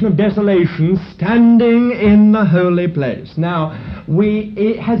abomination of desolation standing in the holy place. Now,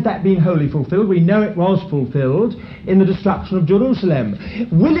 has that been wholly fulfilled? We know it was fulfilled in the destruction of Jerusalem.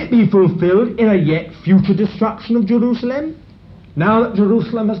 Will it be fulfilled in a yet future destruction of Jerusalem? Now that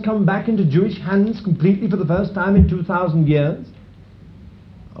Jerusalem has come back into Jewish hands completely for the first time in 2,000 years?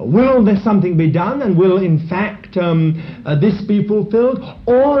 Will there something be done, and will in fact this be fulfilled,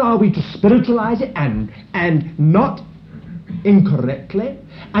 or are we to spiritualize it and not incorrectly,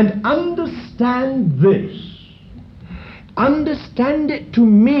 and understand this? Understand it to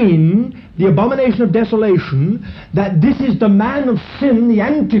mean the abomination of desolation, that this is the man of sin, the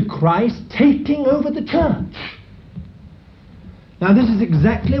Antichrist, taking over the church. Now this is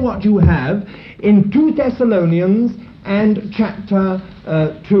exactly what you have in 2 Thessalonians and chapter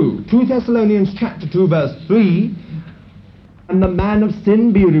 2. 2 Thessalonians chapter 2 verse 3, and the man of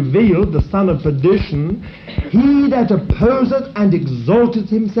sin be revealed, the son of perdition, he that opposeth and exalteth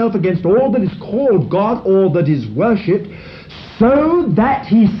himself against all that is called God, or that is worshipped, so that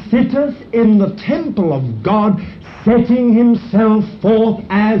he sitteth in the temple of God, setting himself forth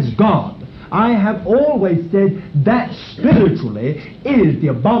as God. I have always said that spiritually is the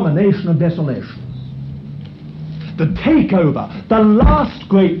abomination of desolation. The takeover, the last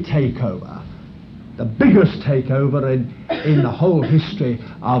great takeover, the biggest takeover in the whole history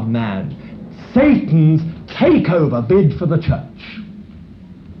of man. Satan's takeover bid for the church.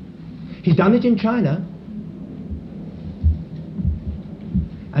 He's done it in China.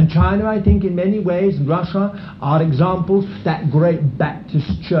 And China, I think, in many ways, and Russia, are examples. That great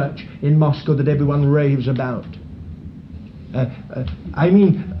Baptist church in Moscow that everyone raves about. I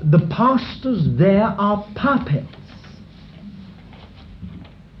mean, the pastors there are puppets.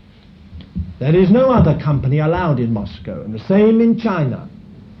 There is no other company allowed in Moscow, and the same in China.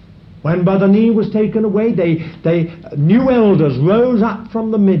 When Brother Ni was taken away, new elders rose up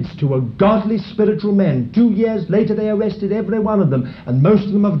from the midst who were godly spiritual men. 2 years later they arrested every one of them, and most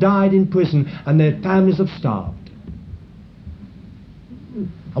of them have died in prison, and their families have starved.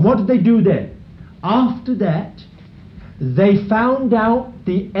 And what did they do then? After that, they found out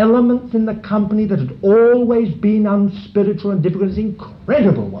the elements in the company that had always been unspiritual and difficult. It's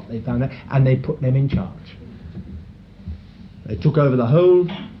incredible what they found out, and they put them in charge. They took over the whole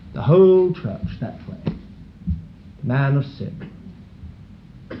church that way. Man of sin,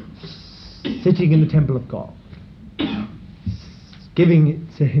 sitting in the temple of God, giving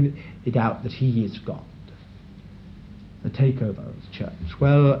it out that he is God. The takeover of the church.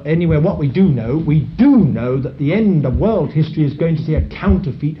 Well, anyway, what we do know that the end of world history is going to see a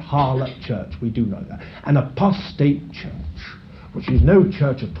counterfeit harlot church. We do know that. An apostate church, which is no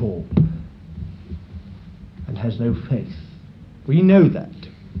church at all, and has no faith. We know that.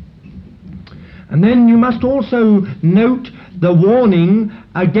 And then you must also note the warning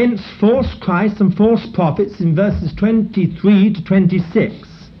against false Christs and false prophets in verses 23 to 26.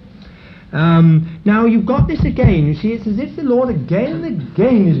 Now you've got this again. You see, it's as if the Lord again and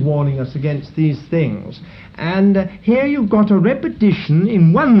again is warning us against these things. And here you've got a repetition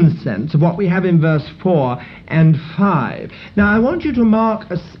in one sense of what we have in verse 4 and 5. Now I want you to mark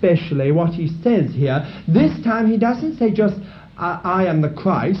especially what he says here. This time he doesn't say just, I am the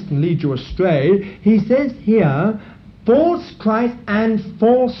Christ, and lead you astray. He says here, false Christ and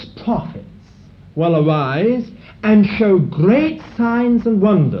false prophets will arise and show great signs and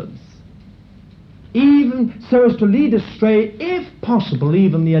wonders, even so as to lead astray, if possible,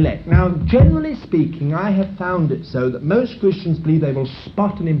 even the elect. Now, generally speaking, I have found it so that most Christians believe they will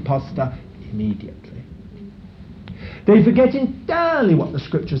spot an impostor immediately. They forget entirely what the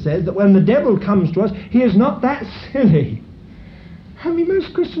Scripture says, that when the devil comes to us, he is not that silly. I mean,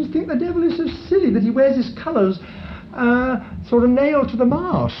 most Christians think the devil is so silly that he wears his colours sort of nailed to the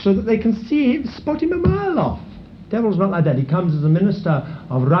mast so that they can see him, spot him a mile off. The devil's not like that. He comes as a minister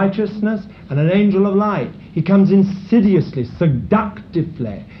of righteousness and an angel of light. He comes insidiously,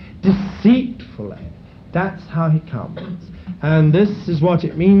 seductively, deceitfully. That's how he comes. And this is what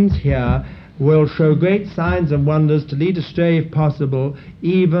it means here, will show great signs and wonders to lead astray, if possible,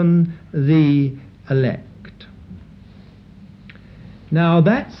 even the elect. Now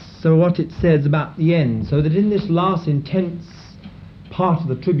that's what it says about the end, so that in this last intense part of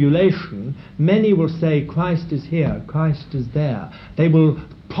the tribulation, many will say Christ is here, Christ is there. They will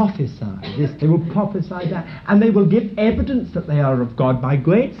prophesy this, they will prophesy that, and they will give evidence that they are of God by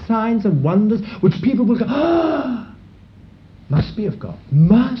great signs and wonders, which people will go, ah, must be of God,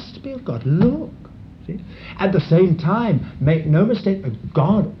 must be of God, look. See? At the same time, make no mistake that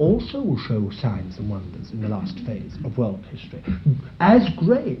God also will show signs and wonders in the last phase of world history, as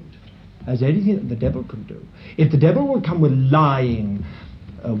great as anything that the devil can do. If the devil will come with lying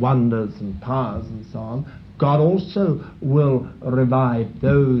wonders and powers and so on, God also will revive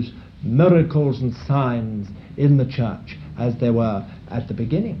those miracles and signs in the church as they were at the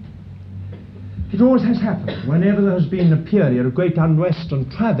beginning. It always has happened. Whenever there has been a period of great unrest and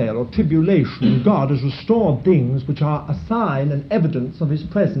travail or tribulation, God has restored things which are a sign and evidence of his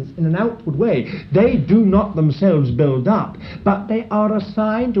presence in an outward way. They do not themselves build up, but they are a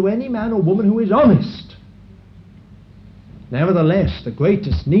sign to any man or woman who is honest. Nevertheless, the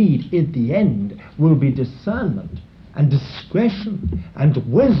greatest need in the end will be discernment and discretion and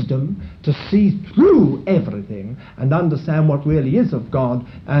wisdom to see through everything and understand what really is of God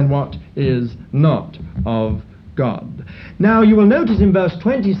and what is not of God. Now you will notice in verse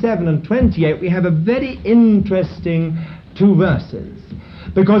 27 and 28 we have a very interesting two verses,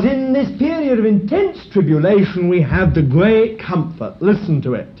 because in this period of intense tribulation we have the great comfort. Listen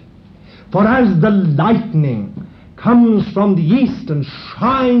to it. For as the lightning comes from the east and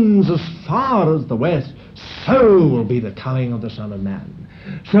shines as far as the west, so will be the coming of the Son of Man.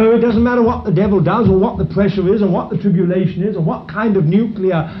 So it doesn't matter what the devil does, or what the pressure is, or what the tribulation is, or what kind of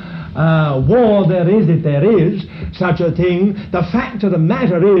nuclear war there is, if there is such a thing. The fact of the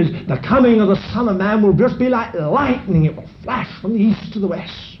matter is, the coming of the Son of Man will just be like lightning. It will flash from the east to the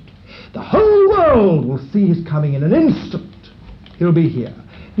west. The whole world will see his coming in an instant. He'll be here.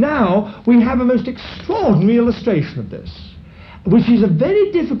 Now, we have a most extraordinary illustration of this, which is a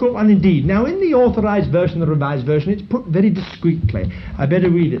very difficult one indeed. Now, in the Authorized Version, the Revised Version, it's put very discreetly. I better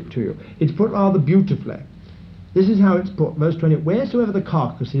read it to you. It's put rather beautifully. This is how it's put, verse 20, wheresoever the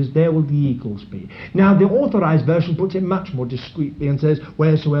carcass is, there will the eagles be. Now, the Authorized Version puts it much more discreetly and says,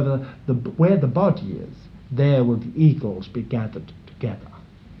 where the body is, there will the eagles be gathered together.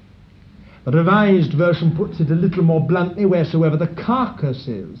 The Revised Version puts it a little more bluntly, wheresoever the carcass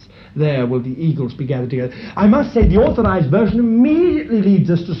is, there will the eagles be gathered together. I must say the Authorized Version immediately leads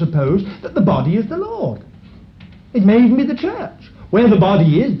us to suppose that the body is the Lord. It may even be the church. Where the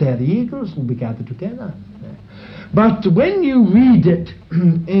body is, there the eagles will be gathered together. But when you read it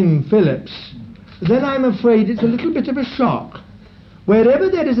in Phillips, then I'm afraid it's a little bit of a shock. Wherever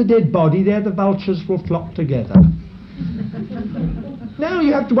there is a dead body, there the vultures will flock together. Now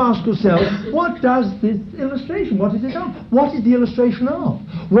you have to ask yourself, what does this illustration, what is it of? What is the illustration of?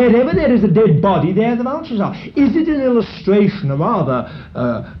 Wherever there is a dead body, there the vultures are. Is it an illustration, a rather,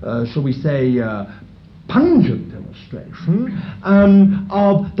 shall we say, pungent illustration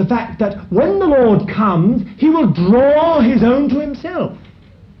of the fact that when the Lord comes, he will draw his own to himself?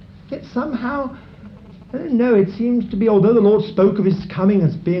 Yet somehow, I don't know, it seems to be, although the Lord spoke of his coming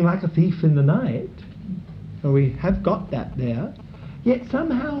as being like a thief in the night, and we have got that there, yet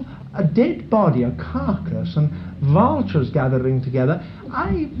somehow a dead body, a carcass, and vultures gathering together,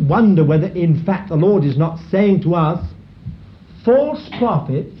 I wonder whether in fact the Lord is not saying to us, false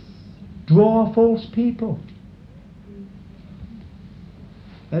prophets draw false people.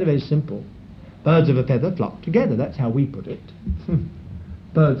 Very, very simple. Birds of a feather flock together, that's how we put it.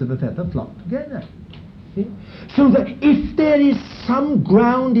 Birds of a feather flock together. See? So that if there is some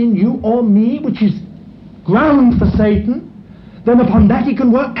ground in you or me which is ground for Satan, then upon that he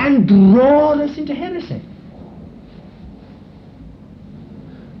can work and draw us into heresy.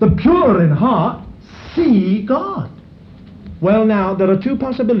 The pure in heart see God. Well, now, there are two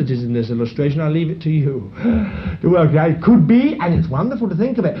possibilities in this illustration. I'll leave it to you to work it out. It could be, and it's wonderful to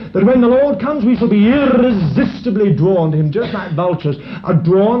think of it, that when the Lord comes we shall be irresistibly drawn to him, just like vultures are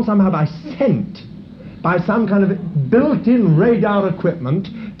drawn somehow by scent, by some kind of built-in radar equipment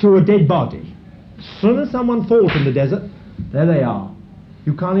to a dead body. As soon as someone falls in the desert, there they are.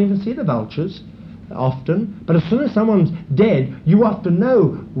 You can't even see the vultures often, but as soon as someone's dead, you often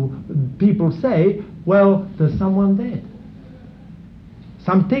know, people say, well, there's someone dead.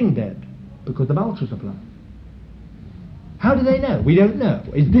 Something dead, because the vultures have flown. How do they know? We don't know.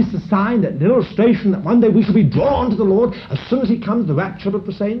 Is this a sign, that an illustration that one day we shall be drawn to the Lord as soon as he comes, the rapture of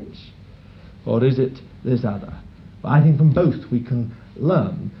the saints? Or is it this other? Well, I think from both we can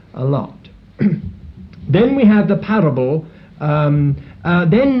learn a lot. Then we have the parable,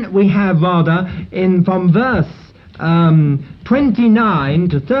 then we have rather, from verse 29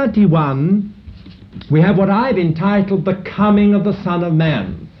 to 31, we have what I've entitled the coming of the Son of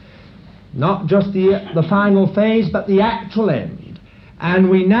Man. Not just the final phase, but the actual end. And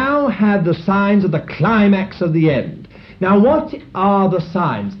we now have the signs of the climax of the end. Now, what are the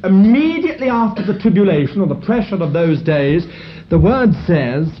signs? Immediately after the tribulation, or the pressure of those days, the word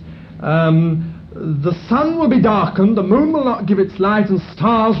says, the sun will be darkened, the moon will not give its light, and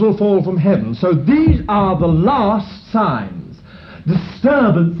stars will fall from heaven. So these are the last signs.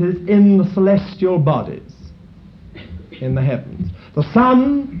 disturbances in the celestial bodies in the heavens. The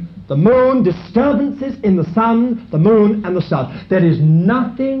sun, the moon, disturbances in the sun, the moon, and the stars. There is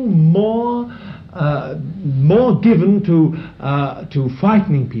nothing more given to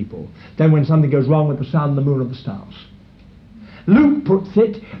frightening people than when something goes wrong with the sun, the moon, or the stars. Luke puts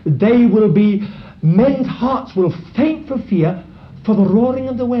it, men's hearts will faint for fear for the roaring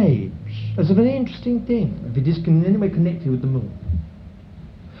of the waves. That's a very interesting thing, if it is in any way connected with the moon.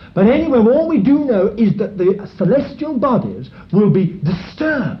 But anyway, all we do know is that the celestial bodies will be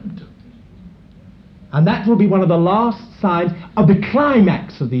disturbed. And that will be one of the last signs of the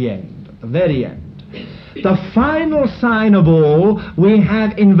climax of the end, at the very end. The final sign of all we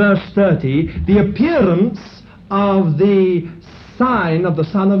have in verse 30, the appearance of the sign of the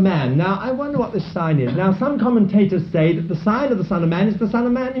Son of Man. Now, I wonder what this sign is. Now, some commentators say that the sign of the Son of Man is the Son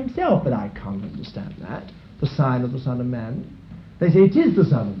of Man himself, but I can't understand that. The sign of the Son of Man. They say it is the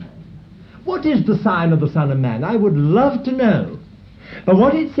Son of Man. What is the sign of the Son of Man? I would love to know. But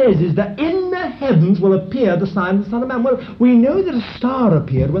what it says is that in the heavens will appear the sign of the Son of Man. Well, we know that a star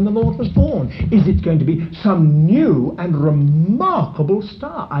appeared when the Lord was born. Is it going to be some new and remarkable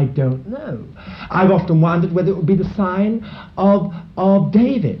star? I don't know. I've often wondered whether it would be the sign of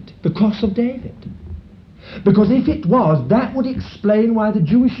David, the cross of David. Because if it was, that would explain why the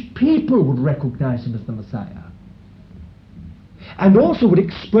Jewish people would recognize him as the Messiah. And also would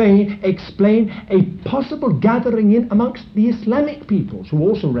explain a possible gathering in amongst the Islamic peoples who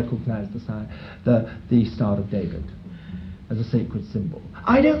also recognize the Star of David as a sacred symbol.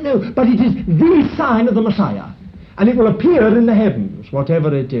 I don't know, but it is the sign of the Messiah, and it will appear in the heavens,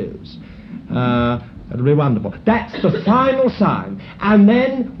 whatever it is. It'll be wonderful. That's the final sign. And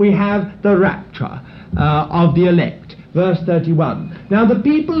then we have the rapture of the elect. Verse 31. Now the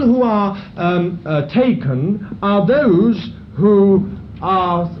people who are taken are those who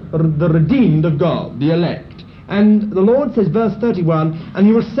are the redeemed of God, the elect. And the Lord says, verse 31, and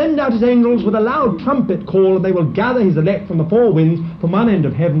he will send out his angels with a loud trumpet call, and they will gather his elect from the four winds, from one end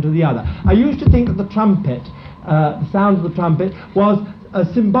of heaven to the other. I used to think that the trumpet, the sound of the trumpet, was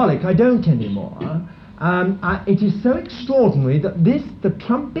symbolic. I don't anymore. It is so extraordinary that the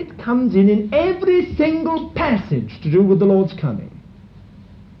trumpet comes in every single passage to do with the Lord's coming.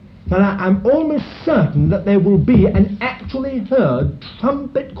 But I'm almost certain that there will be an actually heard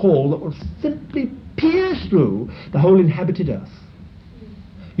trumpet call that will simply pierce through the whole inhabited earth.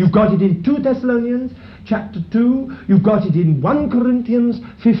 You've got it in 2 Thessalonians chapter 2, you've got it in 1 Corinthians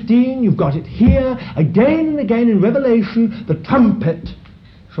 15, you've got it here, again and again in Revelation, the trumpet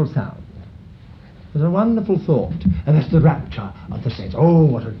shall sound. There's a wonderful thought, and that's the rapture of the saints. Oh,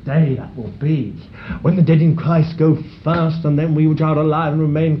 what a day that will be, when the dead in Christ go first, and then we which are alive and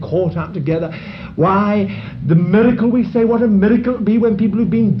remain caught up together. Why, the miracle, we say, what a miracle it will be when people who've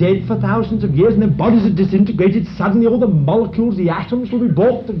been dead for thousands of years and their bodies are disintegrated, suddenly all the molecules, the atoms will be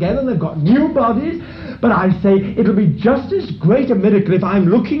brought together and they've got new bodies. But I say, it'll be just as great a miracle if I'm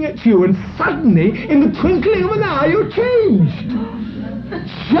looking at you and suddenly, in the twinkling of an eye, you're changed.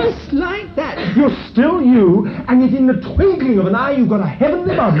 Just like that. You're still you, and yet in the twinkling of an eye you've got a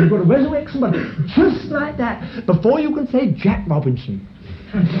heavenly body, you've got a resurrection body. Just like that. Before you can say Jack Robinson.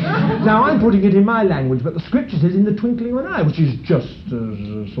 Now I'm putting it in my language, but the scripture says in the twinkling of an eye, which is just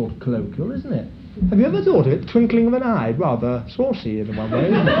sort of colloquial, isn't it? Have you ever thought of it? Twinkling of an eye. Rather saucy in one way,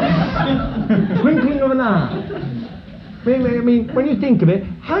 isn't it? Twinkling of an eye. I mean, when you think of it,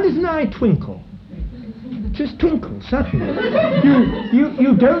 how does an eye twinkle? Just twinkle, suddenly.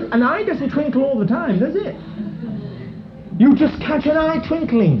 You don't, an eye doesn't twinkle all the time, does it? You just catch an eye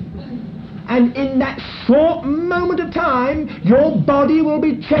twinkling. And in that short moment of time, your body will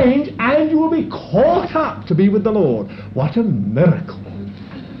be changed and you will be caught up to be with the Lord. What a miracle.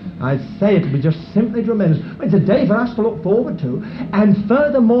 I say it will be just simply tremendous. It's a day for us to look forward to. And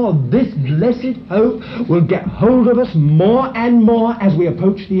furthermore, this blessed hope will get hold of us more and more as we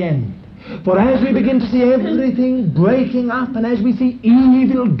approach the end. For as we begin to see everything breaking up, and as we see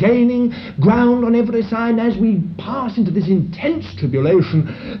evil gaining ground on every side, and as we pass into this intense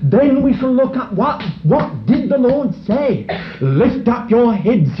tribulation, then we shall look up. What did the Lord say? Lift up your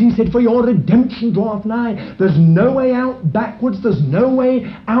heads, he said, for your redemption draweth nigh. There's no way out backwards, there's no way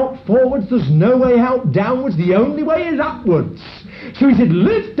out forwards, there's no way out downwards, the only way is upwards. So he said,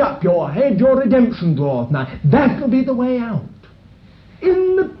 lift up your head, your redemption draweth nigh. That will be the way out.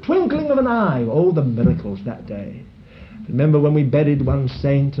 In the twinkling of an eye. Oh, the miracles that day. Remember when we buried one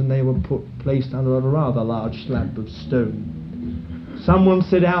saint and they were placed under a rather large slab of stone. Someone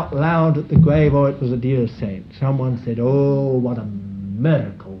said out loud at the grave, oh, it was a dear saint. Someone said, oh, what a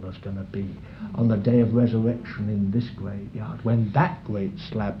miracle the was going to be on the day of resurrection in this graveyard when that great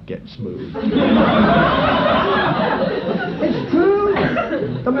slab gets moved. It's true.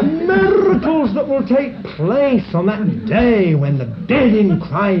 The miracles that will take place on that day when the dead in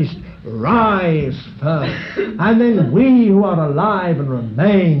Christ rise first, and then we who are alive and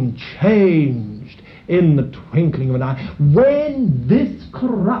remain changed in the twinkling of an eye, when this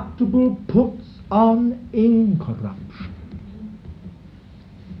corruptible puts on incorruption.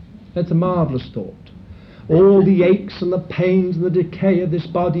 That's a marvellous thought. All the aches and the pains and the decay of this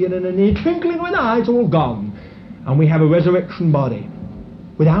body, and in a twinkling of an eye it's all gone, and we have a resurrection body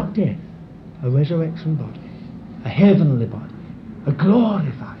without death, a resurrection body, a heavenly body, a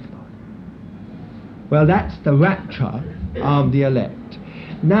glorified body. Well, that's the rapture of the elect.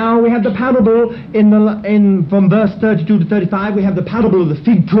 Now we have the parable from verse 32 to 35. We have the parable of the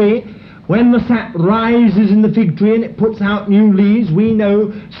fig tree. When the sap rises in the fig tree and it puts out new leaves, we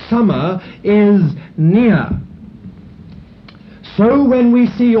know summer is near. So when we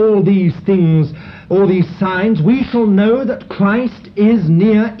see all these things, all these signs, we shall know that Christ is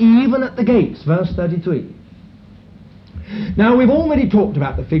near, even at the gates. Verse 33. Now, we've already talked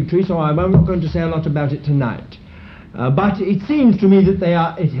about the fig tree, so I'm not going to say a lot about it tonight. But it seems to me that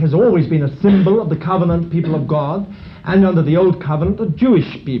it has always been a symbol of the covenant people of God, and under the old covenant, the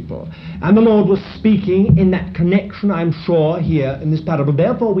Jewish people. And the Lord was speaking in that connection, I'm sure, here in this parable.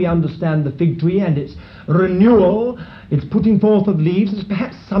 Therefore, we understand the fig tree and its renewal, its putting forth of leaves, has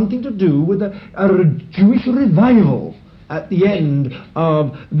perhaps something to do with a Jewish revival at the end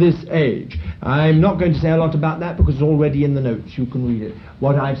of this age. I'm not going to say a lot about that because it's already in the notes. You can read it.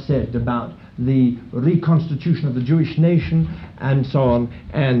 What I've said about the reconstitution of the Jewish nation and so on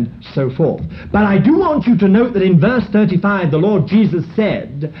and so forth. But I do want you to note that in verse 35 the Lord Jesus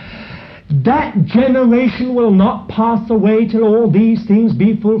said, that generation will not pass away till all these things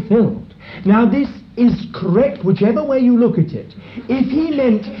be fulfilled. Now this is correct whichever way you look at it. If he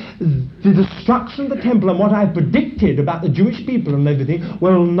meant the destruction of the temple and what I predicted about the Jewish people and everything,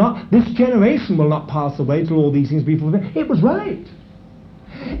 this generation will not pass away till all these things be fulfilled, it was right.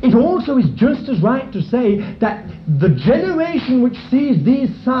 It also is just as right to say that the generation which sees these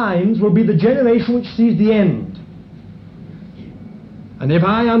signs will be the generation which sees the end. And if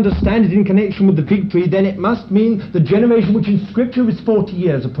I understand it in connection with the fig tree, then it must mean the generation which in Scripture is 40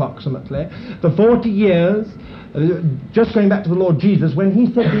 years approximately. The 40 years, just going back to the Lord Jesus, when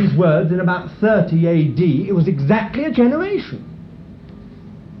he said these words in about 30 A.D., it was exactly a generation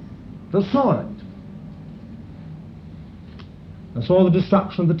that saw it. And saw the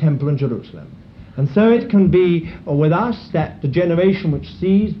destruction of the temple in Jerusalem. And so it can be with us that the generation which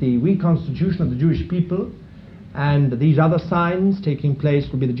sees the reconstitution of the Jewish people and these other signs taking place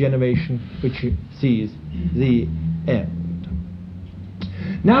will be the generation which sees the end.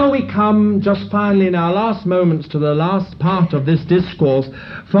 Now we come just finally in our last moments to the last part of this discourse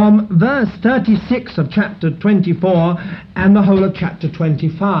from verse 36 of chapter 24 and the whole of chapter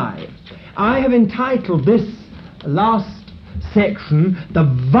 25. I have entitled this last section, the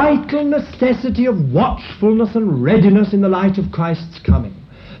vital necessity of watchfulness and readiness in the light of Christ's coming.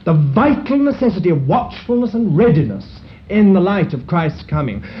 The vital necessity of watchfulness and readiness in the light of Christ's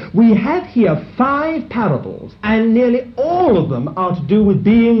coming. We have here 5 parables, and nearly all of them are to do with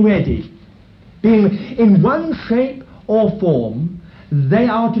being ready. Being in one shape or form, they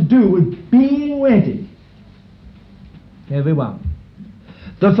are to do with being ready. Every one.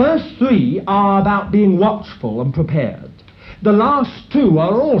 The first 3 are about being watchful and prepared. The last 2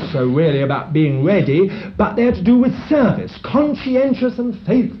 are also really about being ready, but they're to do with service, conscientious and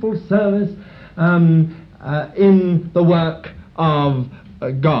faithful service in the work of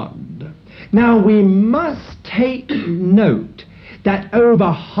God. Now we must take note that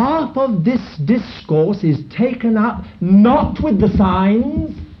over half of this discourse is taken up not with the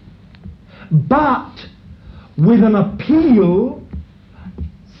signs, but with an appeal,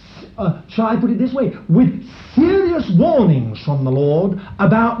 shall I put it this way, with serious warnings from the Lord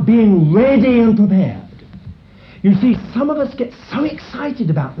about being ready and prepared. You see, some of us get so excited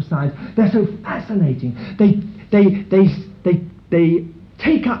about the signs. They're so fascinating. They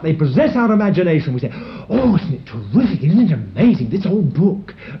possess our imagination. We say, oh, isn't it terrific? Isn't it amazing? This whole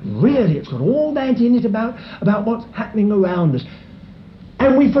book, really, it's got all that in it about what's happening around us.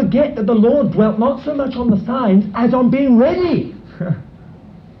 And we forget that the Lord dwelt not so much on the signs as on being ready.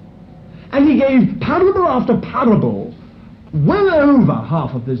 And he gave parable after parable, well over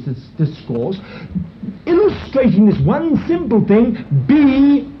half of this discourse, illustrating this one simple thing: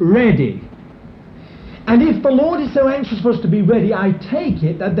 be ready. And if the Lord is so anxious for us to be ready, I take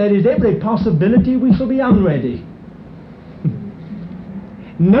it that there is every possibility we shall be unready.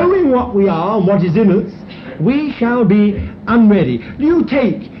 knowing what we are and what is in us, we shall be unready. You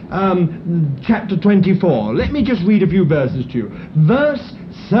take chapter 24. Let me just read a few verses to you. Verse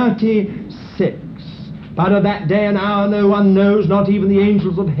 36. But of that day and hour no one knows, not even the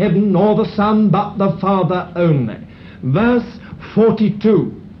angels of heaven, nor the Son, but the Father only. Verse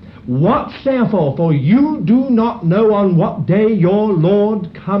 42. Watch therefore, for you do not know on what day your Lord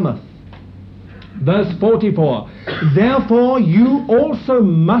cometh. Verse 44. Therefore you also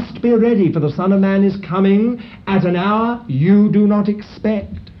must be ready, for the Son of Man is coming at an hour you do not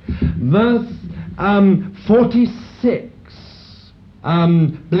expect. Verse 46.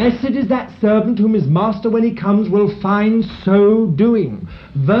 Blessed is that servant whom his master when he comes will find so doing.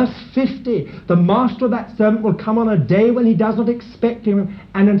 Verse 50. The master of that servant will come on a day when he does not expect him,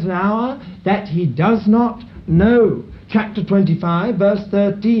 and at an hour that he does not know. Chapter 25, verse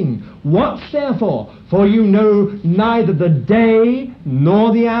 13. Watch therefore, for you know neither the day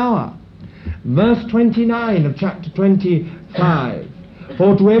nor the hour. Verse 29 of chapter 25.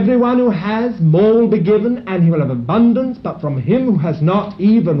 For to everyone who has, more will be given, and he will have abundance, but from him who has not,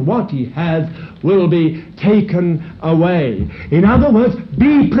 even what he has will be taken away. In other words,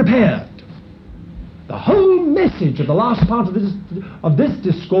 be prepared. The whole message of the last part of this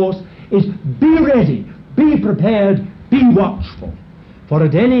discourse is be ready, be prepared, be watchful. For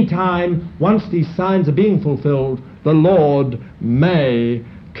at any time, once these signs are being fulfilled, the Lord may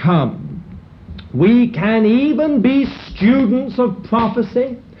come. We can even be students of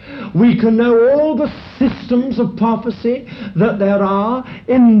prophecy. We can know all the systems of prophecy that there are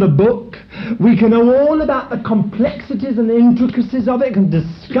in the book. We can know all about the complexities and intricacies of it, and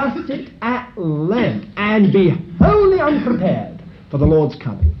discuss it at length, and be wholly unprepared for the Lord's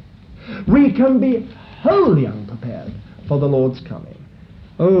coming. We can be wholly unprepared for the Lord's coming.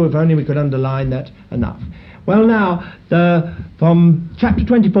 Oh, if only we could underline that enough. Well, now, from chapter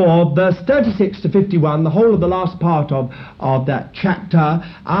 24, verse 36 to 51, the whole of the last part of that chapter,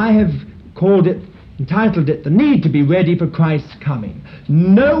 I have entitled it, The Need to be Ready for Christ's Coming.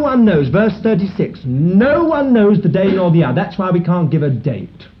 No one knows, verse 36, no one knows the day nor the hour. That's why we can't give a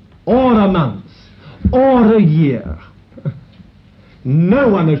date, or a month, or a year. No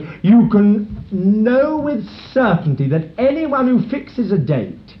one knows. You can know with certainty that anyone who fixes a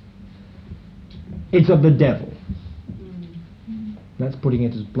date, it's of the devil. That's putting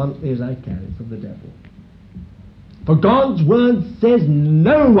it as bluntly as I can. It's of the devil. For God's word says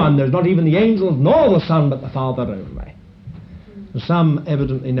no one knows, not even the angels nor the Son, but the Father only. Some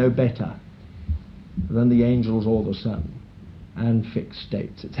evidently know better than the angels or the Son, and fix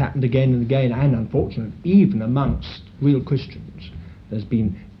dates. It's happened again and again, and unfortunately even amongst real Christians there's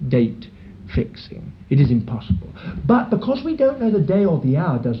been date fixing. It is impossible. But because we don't know the day or the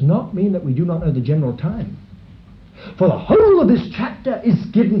hour does not mean that we do not know the general time. For the whole of this chapter is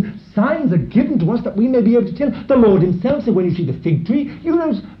given, signs are given to us that we may be able to tell. The Lord himself said, when you see the fig tree, you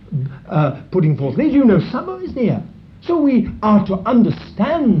know putting forth leaves, you know summer is near. So we are to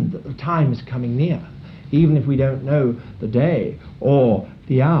understand that the time is coming near, even if we don't know the day or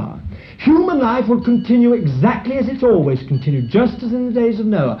the hour. Human life will continue exactly as it's always continued, just as in the days of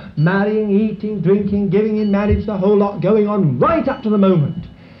Noah. Marrying, eating, drinking, giving in marriage, the whole lot going on right up to the moment.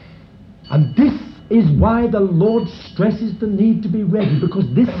 And this is why the Lord stresses the need to be ready, because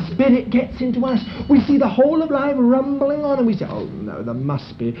this spirit gets into us. We see the whole of life rumbling on, and we say, oh no, there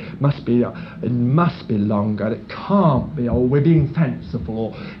must be, it must be longer, it can't be, or we're being fanciful,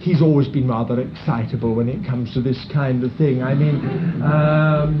 or he's always been rather excitable when it comes to this kind of thing. I mean,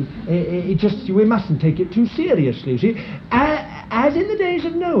 we mustn't take it too seriously, see. As in the days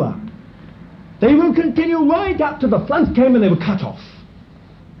of Noah, they will continue right up to the flood came and they were cut off.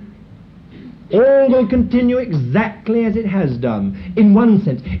 All will continue exactly as it has done, in one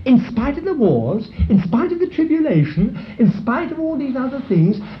sense. In spite of the wars, in spite of the tribulation, in spite of all these other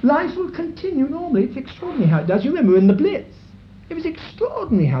things, life will continue normally. It's extraordinary how it does. You remember in the Blitz, it was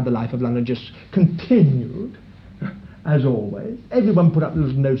extraordinary how the life of London just continued, as always. Everyone put up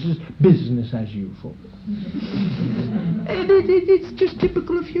little notices, business as usual. It's just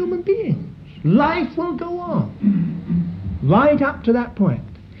typical of human beings. Life will go on, right up to that point.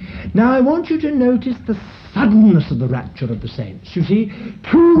 Now I want you to notice the suddenness of the rapture of the saints. You see,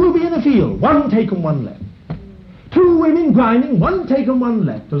 two will be in the field, one taken, one left. Two women grinding, one taken, one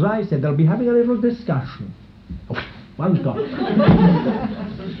left. As I said, they'll be having a little discussion. Oh, one's gone.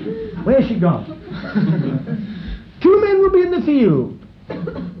 Where's she gone? Two men will be in the field.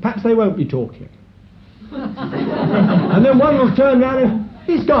 Perhaps they won't be talking. And then one will turn round and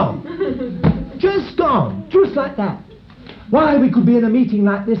he's gone. Just gone. Just like that. Why, we could be in a meeting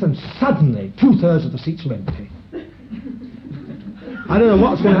like this and suddenly 2/3 of the seats are empty. I don't know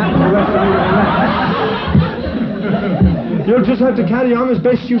what's going to happen to the rest of you. You'll just have to carry on as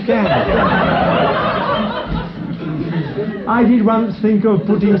best you can. I did once think of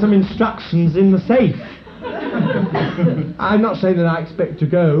putting some instructions in the safe. I'm not saying that I expect to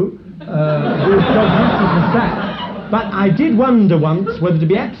go, but I did wonder once whether to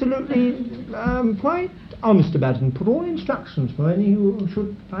be absolutely quite honest about it and put all instructions for any who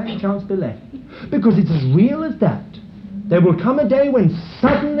should find a chance to be left. Because it's as real as that. There will come a day when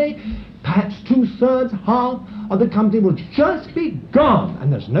suddenly, perhaps 2/3, half of the company will just be gone,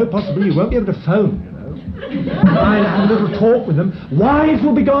 and there's no possibility you won't be able to phone. I have a little talk with them. Wives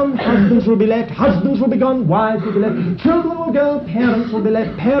will be gone, husbands will be left, husbands will be gone, wives will be left, children will go, parents will be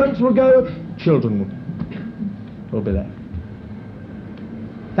left, parents will go, children will be left.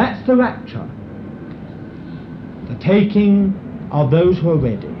 That's the rapture. The taking of those who are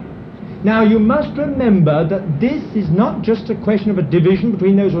ready. Now you must remember that this is not just a question of a division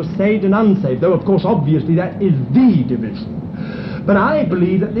between those who are saved and unsaved, though of course obviously that is the division. But I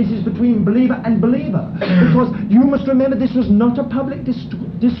believe that this is between believer and believer, because you must remember this was not a public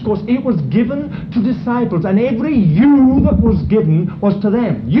discourse. It was given to disciples, and every you that was given was to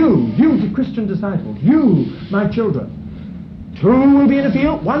them. You the Christian disciples, you, my children. 2 will be in a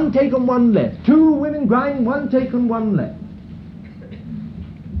field, 1 taken, 1 left. 2 women grind, 1 taken, 1 left.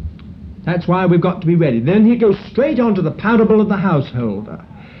 That's why we've got to be ready. Then he goes straight on to the parable of the householder.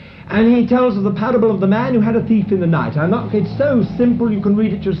 And he tells us the parable of the man who had a thief in the night. It's so simple you can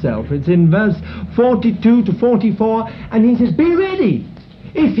read it yourself. It's in verse 42 to 44, and he says, be ready.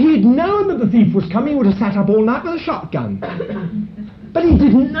 If he'd known that the thief was coming, he would have sat up all night with a shotgun. But he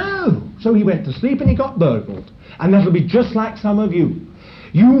didn't know. So he went to sleep and he got burgled. And that'll be just like some of you.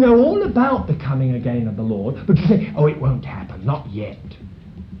 You know all about the coming again of the Lord, but you say, oh, it won't happen, not yet.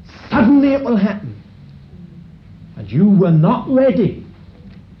 Suddenly it will happen. And you were not ready.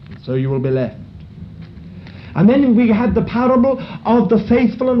 So you will be left. And then we had the parable of the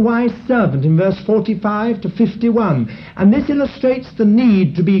faithful and wise servant in verse 45 to 51. And this illustrates the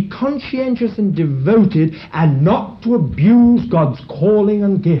need to be conscientious and devoted and not to abuse God's calling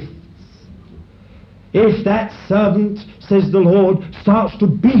and gifts. If that servant, says the Lord, starts to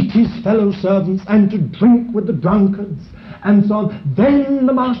beat his fellow servants and to drink with the drunkards and so on, then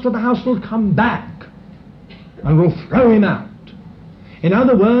the master of the house will come back and will throw him out. In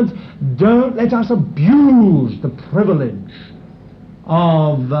other words, don't let us abuse the privilege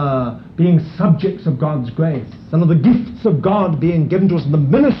of being subjects of God's grace and of the gifts of God being given to us and the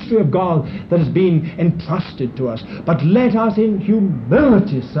ministry of God that has been entrusted to us. But let us in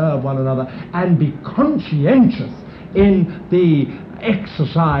humility serve one another and be conscientious in the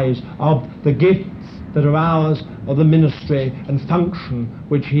exercise of the gifts that are ours, of the ministry and function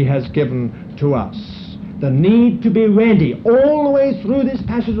which he has given to us. The need to be ready. All the way through this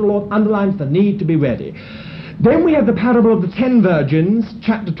passage the Lord underlines the need to be ready. Then we have the parable of the 10 virgins,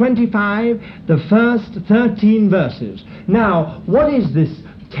 chapter 25, the first 13 verses. Now, what is this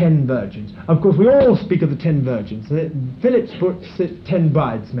 10 virgins? Of course, we all speak of the 10 virgins. Phillips puts it 10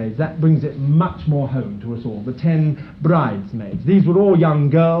 bridesmaids. That brings it much more home to us all. The 10 bridesmaids. These were all young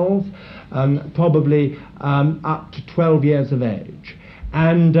girls, probably up to 12 years of age.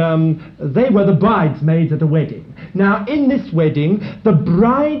 And they were the bridesmaids at a wedding. Now, in this wedding, the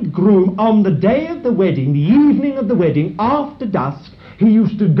bridegroom, on the day of the wedding, the evening of the wedding, after dusk, he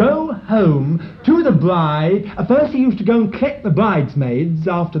used to go home to the bride. First, he used to go and collect the bridesmaids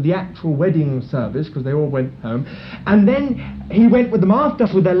after the actual wedding service, because they all went home. And then he went with them after,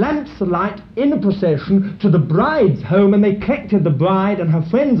 with their lamps alight, in a procession to the bride's home, and they collected the bride and her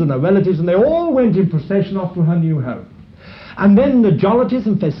friends and her relatives, and they all went in procession off to her new home. And then the jollities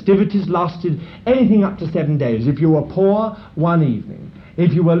and festivities lasted anything up to 7 days. If you were poor, 1 evening.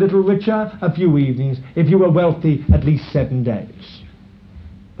 If you were a little richer, a few evenings. If you were wealthy, at least 7 days.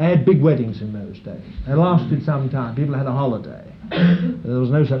 They had big weddings in those days. They lasted some time. People had a holiday. There was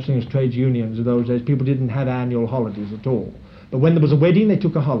no such thing as trades unions in those days. People didn't have annual holidays at all. But when there was a wedding, they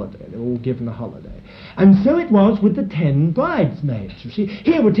took a holiday. They were all given a holiday. And so it was with the 10 bridesmaids. You see,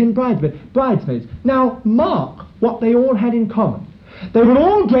 here were 10 bridesmaids. Now, mark what they all had in common. They were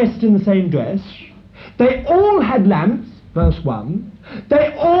all dressed in the same dress. They all had lamps, verse 1.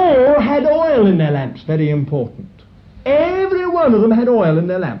 They all had oil in their lamps, very important. Every one of them had oil in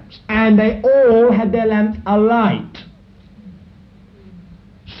their lamps. And they all had their lamps alight.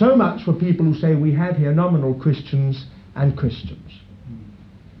 So much for people who say we have here nominal Christians and Christians.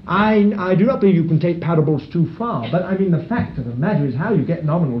 I do not believe you can take parables too far, but I mean the fact of the matter is how you get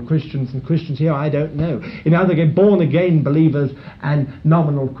nominal Christians and Christians here, I don't know. In other words, born-again believers and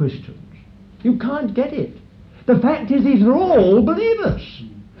nominal Christians. You can't get it. The fact is, these are all believers.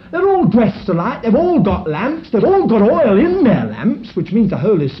 They're all dressed alike, they've all got lamps, they've all got oil in their lamps, which means the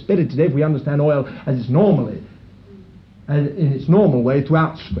Holy Spirit today, if we understand oil as it's normally, in its normal way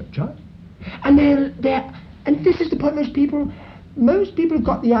throughout Scripture. And and this is the point most people have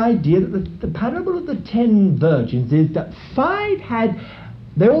got the idea that the parable of the 10 virgins is that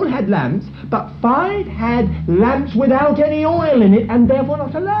they all had lamps, but 5 had lamps without any oil in it and therefore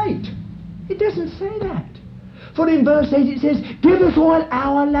not alight. It doesn't say that. For in verse 8 it says, give us oil,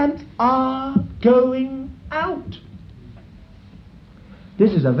 our lamps are going out.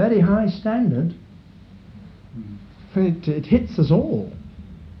 This is a very high standard. It hits us all.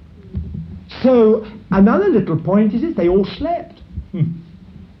 So another little point is this, they all slept.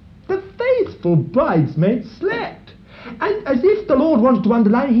 The faithful bridesmaids slept. And as if the Lord wants to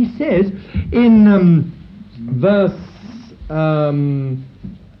underline, he says in verse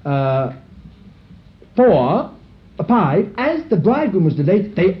 5, as the bridegroom was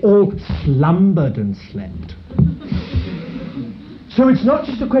delayed, they all slumbered and slept. So it's not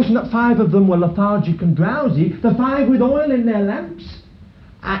just a question that 5 of them were lethargic and drowsy. The 5 with oil in their lamps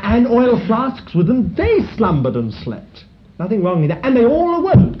and oil flasks with them, they slumbered and slept. Nothing wrong with that. And they all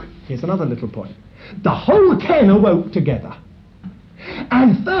awoke. Here's another little point. The whole 10 awoke together.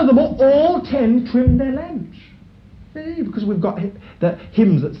 And furthermore, all 10 trimmed their lamps. Because we've got the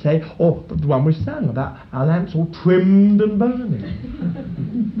hymns that say, or the one we sang about, our lamps all trimmed and burning.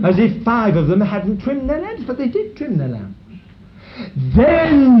 As if 5 of them hadn't trimmed their lamps, but they did trim their lamps.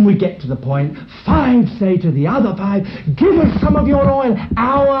 Then we get to the point, 5 say to the other 5, give us some of your oil,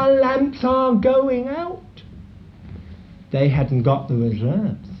 our lamps are going out. They hadn't got the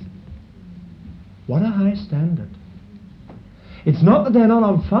reserves. What a high standard. It's not that they're not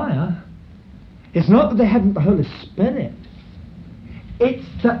on fire. It's not that they haven't the Holy Spirit. It's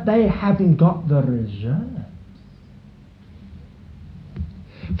that they haven't got the reserves.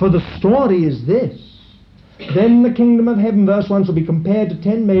 For the story is this. Then the kingdom of heaven, verse 1, shall be compared to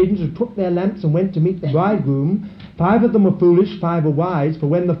 10 maidens who took their lamps and went to meet the bridegroom. 5 of them were foolish, 5 were wise. For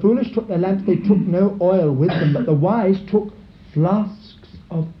when the foolish took their lamps, they took no oil with them, but the wise took flasks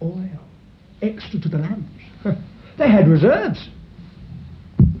of oil, extra to the lamps. They had reserves.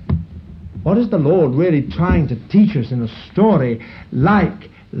 What is the Lord really trying to teach us in a story like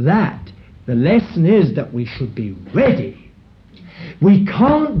that? The lesson is that we should be ready. We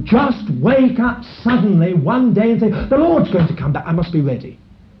can't just wake up suddenly one day and say, the Lord's going to come back, I must be ready.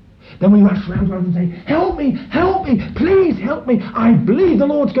 Then we rush around and say, help me, please help me. I believe the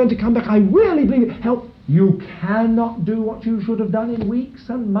Lord's going to come back, I really believe it. Help. You cannot do what you should have done in weeks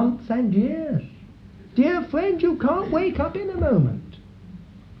and months and years. Dear friend, you can't wake up in a moment.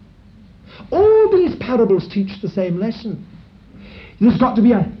 All these parables teach the same lesson. There's got to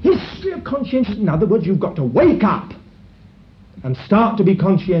be a history of conscientiousness. In other words, you've got to wake up and start to be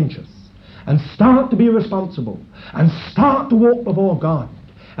conscientious and start to be responsible and start to walk before God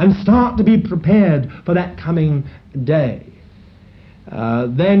and start to be prepared for that coming day.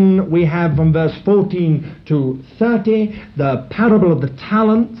 Then we have from verse 14 to 30 the parable of the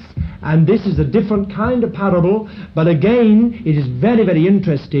talents, and this is a different kind of parable, but again it is very, very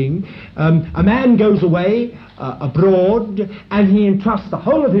interesting. A man goes away abroad and he entrusts the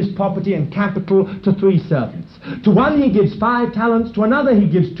whole of his property and capital to 3 servants. To one he gives 5 talents, to another he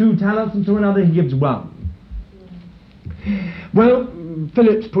gives 2 talents, and to another he gives 1. Well,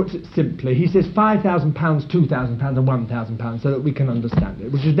 Phillips puts it simply. He says £5,000, £2,000 and £1,000 so that we can understand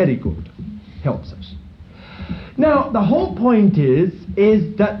it, which is very good. Helps us. Now, the whole point is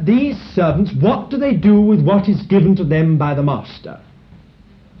that these servants, what do they do with what is given to them by the master?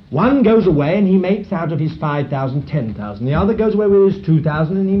 One goes away and he makes out of his 5,000, 10,000. The other goes away with his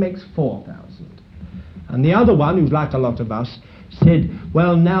 2,000 and he makes 4,000. And the other one, who's like a lot of us, said,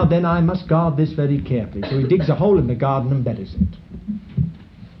 well, now then I must guard this very carefully. So he digs a hole in the garden and buries it.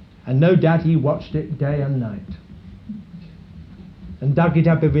 And no doubt he watched it day and night. And dug it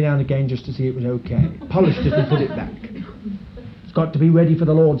up every now and again just to see it was okay. Polished it and put it back. It's got to be ready for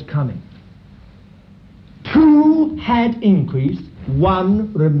the Lord's coming. 2 had increased,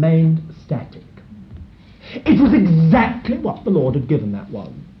 1 remained static. It was exactly what the Lord had given that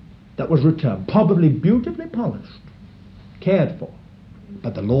one that was returned. Probably beautifully polished, cared for.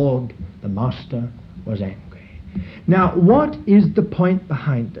 But the Lord, the Master, was angry. Now, what is the point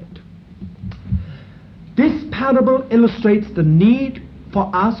behind it? This parable illustrates the need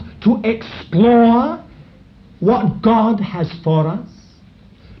for us to explore what God has for us,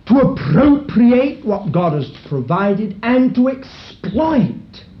 to appropriate what God has provided, and to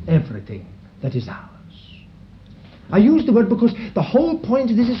exploit everything that is ours. I use the word because the whole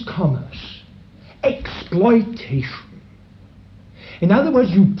point of this is commerce. Exploit exploitation. In other words,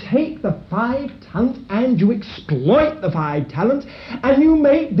 you take the 5 talents and you exploit the 5 talents, and you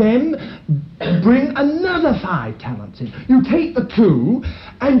make them bring another 5 talents in. You take the 2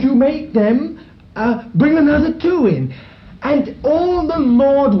 and you make them bring another 2 in. And all the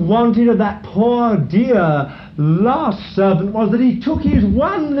Lord wanted of that poor dear last servant was that he took his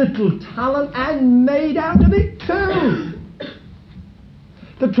 1 little talent and made out of it 2.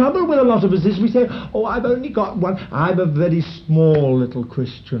 The trouble with a lot of us is we say, oh, I've only got 1. I'm a very small little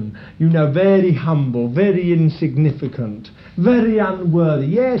Christian, you know, very humble, very insignificant, very unworthy.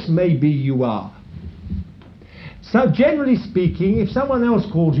 Yes, maybe you are. So generally speaking, if someone else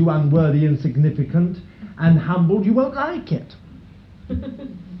calls you unworthy, insignificant and humble, you won't like it.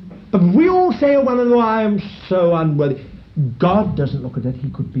 But we all say, oh, well, I am so unworthy. God doesn't look at it. He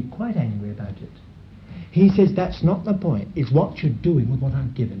could be quite angry about it. He says that's not the point. It's what you're doing with what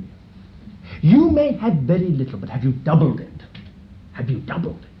I've given you. You may have very little, but have you doubled it? Have you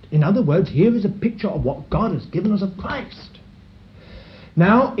doubled it? In other words, here is a picture of what God has given us of Christ.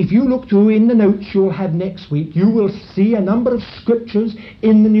 Now, if you look through in the notes you'll have next week, you will see a number of scriptures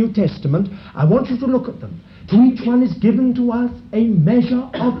in the New Testament. I want you to look at them. To each one is given to us a measure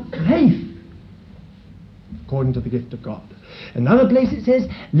of faith, according to the gift of God. Another place it says,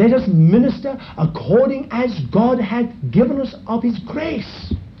 let us minister according as God hath given us of his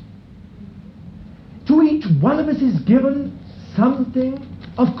grace. To each one of us is given something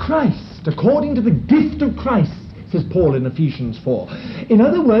of Christ, according to the gift of Christ, says Paul in Ephesians 4. In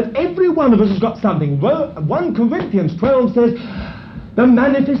other words, every one of us has got something. 1 Corinthians 12 says, the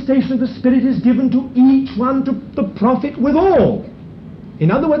manifestation of the Spirit is given to each one to the profit withal. In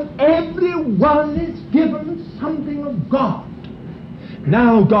other words, everyone is given something of God.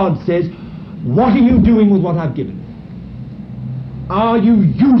 Now God says, what are you doing with what I've given you? Are you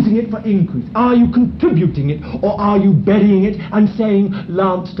using it for increase? Are you contributing it? Or are you burying it and saying,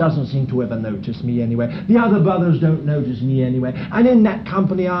 Lance doesn't seem to ever notice me anyway. The other brothers don't notice me anyway. And in that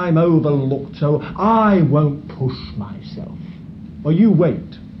company I'm overlooked, so I won't push myself. Or you wait.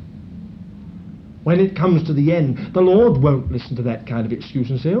 When it comes to the end, the Lord won't listen to that kind of excuse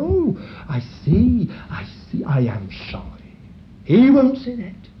and say, oh, I see, I am sorry. He won't say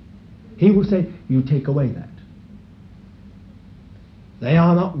that. He will say, you take away that. They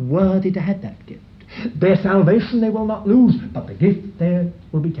are not worthy to have that gift. Their salvation they will not lose, but the gift there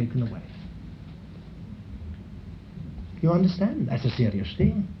will be taken away. You understand? That's a serious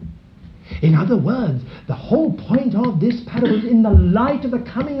thing. In other words, the whole point of this parable is in the light of the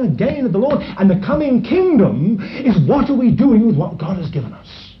coming again of the Lord and the coming kingdom is what are we doing with what God has given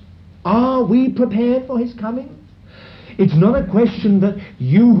us? Are we prepared for his coming? It's not a question that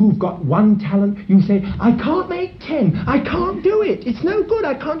you who've got 1 talent, you say, I can't make 10. I can't do it. It's no good.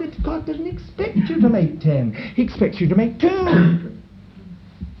 I can't. God doesn't expect you to make 10. He expects you to make 2.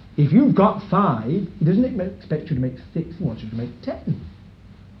 If you've got 5, he doesn't expect you to make 6. He wants you to make 10.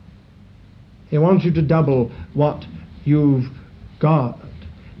 He wants you to double what you've got.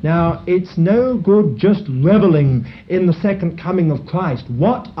 Now, it's no good just reveling in the second coming of Christ.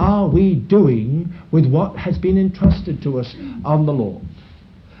 What are we doing with what has been entrusted to us on the Lord?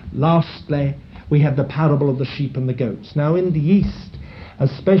 Lastly, we have the parable of the sheep and the goats. Now, in the East,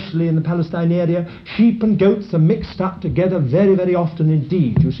 especially in the Palestine area, sheep and goats are mixed up together very, very often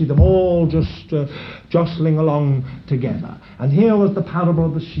indeed. You see them all just jostling along together. And here was the parable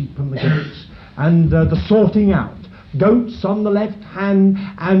of the sheep and the goats, and the sorting out. Goats on the left hand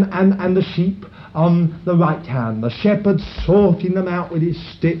and the sheep on the right hand. The shepherd sorting them out with his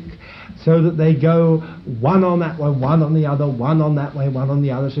stick so that they go one on that way, one on the other, one on that way, one on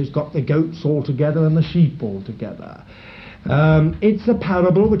the other. So he's got the goats all together and the sheep all together. It's a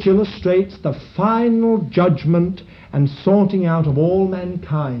parable which illustrates the final judgment and sorting out of all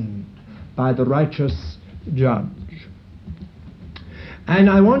mankind by the righteous judge. And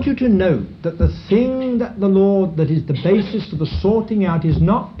I want you to note that the thing that the Lord, that is the basis for the sorting out, is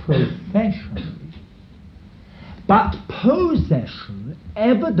not profession, but possession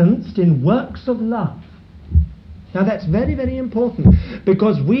evidenced in works of love. Now that's very, very important,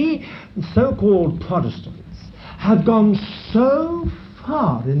 because we so-called Protestants have gone so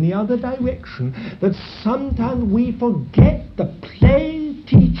far in the other direction that sometimes we forget the plain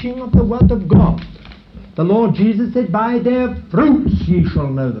teaching of the Word of God. The Lord Jesus said, by their fruits ye shall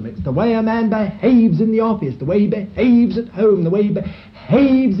know them. It's the way a man behaves in the office, the way he behaves at home, the way he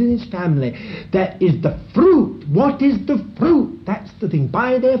behaves in his family. That is the fruit. What is the fruit? That's the thing.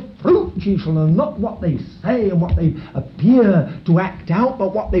 By their fruit ye shall know, not what they say and what they appear to act out,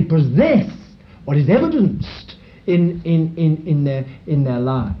 but what they possess, what is evidenced in their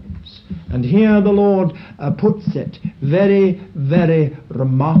lives. And here the Lord puts it very, very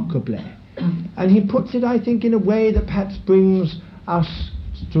remarkably. And he puts it, I think, in a way that perhaps brings us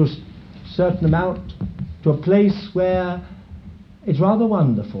to a certain amount, to a place where it's rather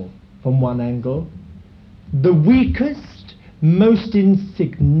wonderful from one angle. The weakest, most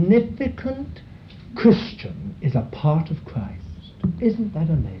insignificant Christian is a part of Christ. Isn't that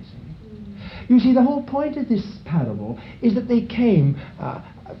amazing? You see, the whole point of this parable is that they came,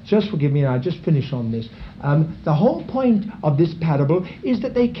 just forgive me, I'll just finish on this. The whole point of this parable is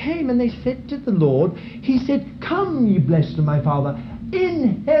that they came and they said to the Lord, he said, "Come, ye blessed of my Father,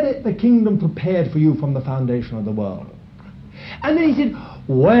 inherit the kingdom prepared for you from the foundation of the world." And then he said,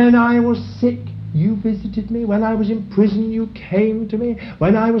 "When I was sick, you visited me. When I was in prison, you came to me.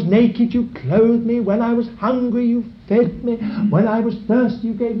 When I was naked, you clothed me. When I was hungry, you fed me. When I was thirsty,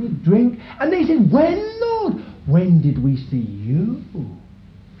 you gave me drink." And they said, "When, Lord? When did we see you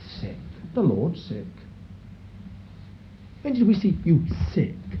sick?" The Lord sick. When did we see you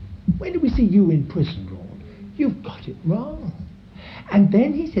sick? When did we see you in prison, Lord? You've got it wrong. And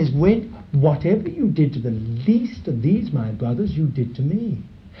then he says, whatever you did to the least of these, my brothers, you did to me.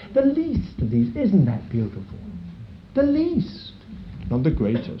 The least of these. Isn't that beautiful? The least. Not the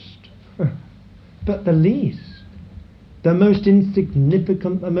greatest. But the least. The most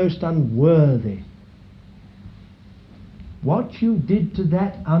insignificant, the most unworthy. What you did to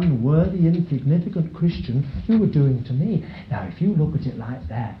that unworthy, insignificant Christian, you were doing to me. Now, if you look at it like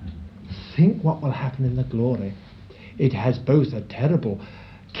that, think what will happen in the glory. It has both a terrible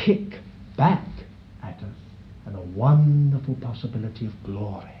kick back at us and a wonderful possibility of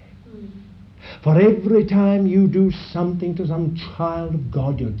glory. For every time you do something to some child of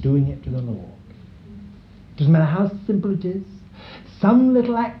God, you're doing it to the Lord. Doesn't matter how simple it is. Some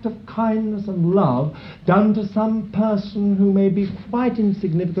little act of kindness and love done to some person who may be quite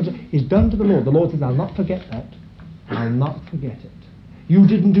insignificant is done to the Lord. The Lord says, "I'll not forget that. I'll not forget it. You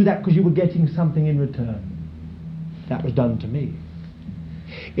didn't do that because you were getting something in return. That was done to me."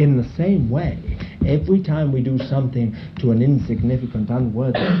 In the same way, every time we do something to an insignificant,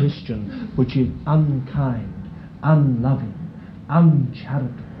 unworthy Christian which is unkind, unloving,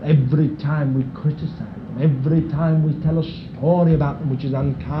 uncharitable, every time we criticize them, every time we tell a story about them which is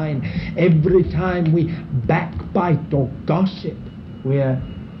unkind, every time we backbite or gossip, we're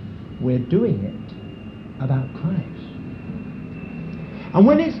doing it about Christ. And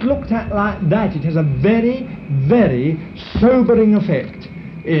when it's looked at like that, it has a very, very sobering effect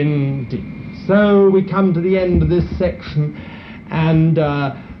indeed. So we come to the end of this section, and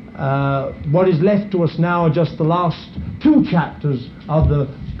what is left to us now are just the last two chapters of the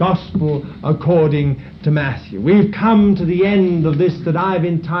Gospel according to Matthew. We've come to the end of this that I've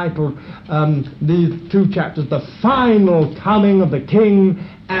entitled these two chapters, "The Final Coming of the King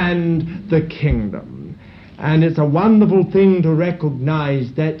and the Kingdom." And it's a wonderful thing to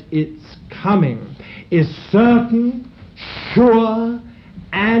recognize that its coming is certain, sure,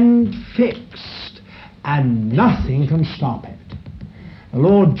 and fixed, and nothing can stop it. The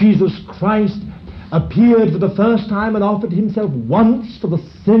Lord Jesus Christ appeared for the first time and offered himself once for the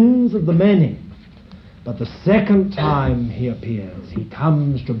sins of the many. But the second time he appears, he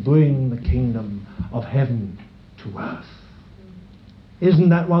comes to bring the kingdom of heaven to earth. Isn't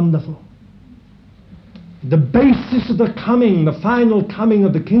that wonderful? The basis of the coming, the final coming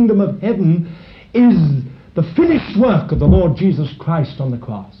of the kingdom of heaven, is the finished work of the Lord Jesus Christ on the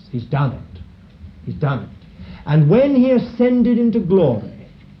cross. He's done it. He's done it. And when he ascended into glory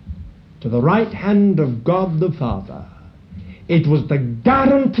to the right hand of God the Father, it was the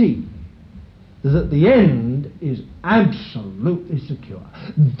guarantee that the end is absolutely secure.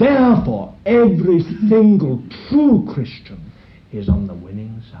 Therefore, every single true Christian is on the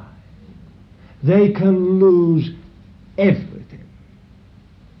winning side. They can lose everything,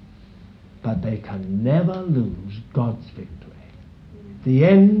 but they can never lose God's victory. The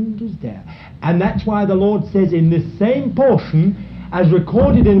end is there. And that's why the Lord says in this same portion, as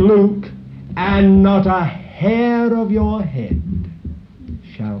recorded in Luke, "And not a hair of your head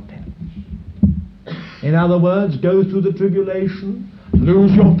shall perish." In other words, go through the tribulation,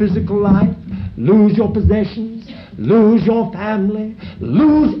 lose your physical life, lose your possessions, lose your family,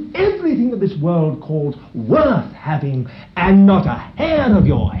 lose everything that this world calls worth having, and not a hair of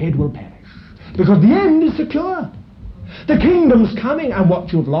your head will perish. Because the end is secure. The kingdom's coming, and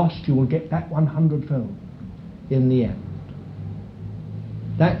what you've lost, you will get back 100-fold in the end.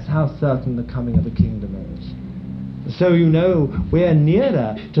 That's how certain the coming of the kingdom is. So you know, we're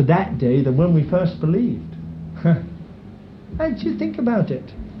nearer to that day than when we first believed. Don't you think about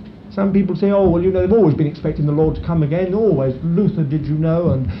it? Some people say, oh, well, they've always been expecting the Lord to come again. Always. Luther did,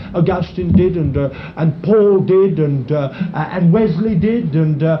 and Augustine did, and Paul did, and Wesley did,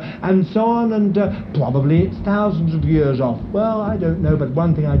 and so on, and probably it's thousands of years off. Well, I don't know, but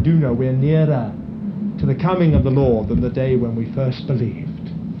one thing I do know, we're nearer to the coming of the Lord than the day when we first believed.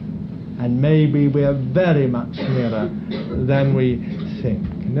 And maybe we're very much nearer than we think.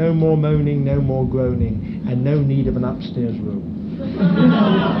 No more moaning, no more groaning, and no need of an upstairs room.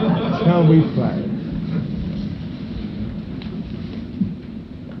 Shall we pray?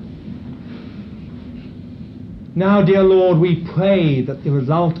 Now, dear Lord, we pray that the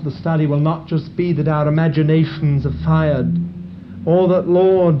result of the study will not just be that our imaginations are fired, or that,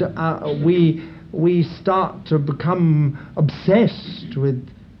 Lord, we start to become obsessed with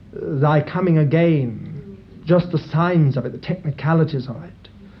thy coming again, just the signs of it, the technicalities of it.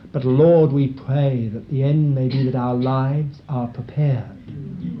 But Lord, we pray that the end may be that our lives are prepared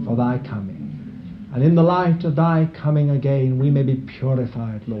for thy coming. And in the light of thy coming again, we may be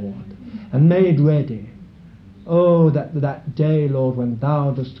purified, Lord, and made ready. Oh, that day, Lord, when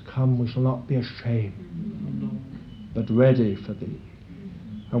thou dost come, we shall not be ashamed, but ready for thee.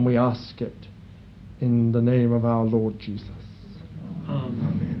 And we ask it in the name of our Lord Jesus.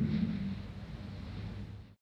 Amen.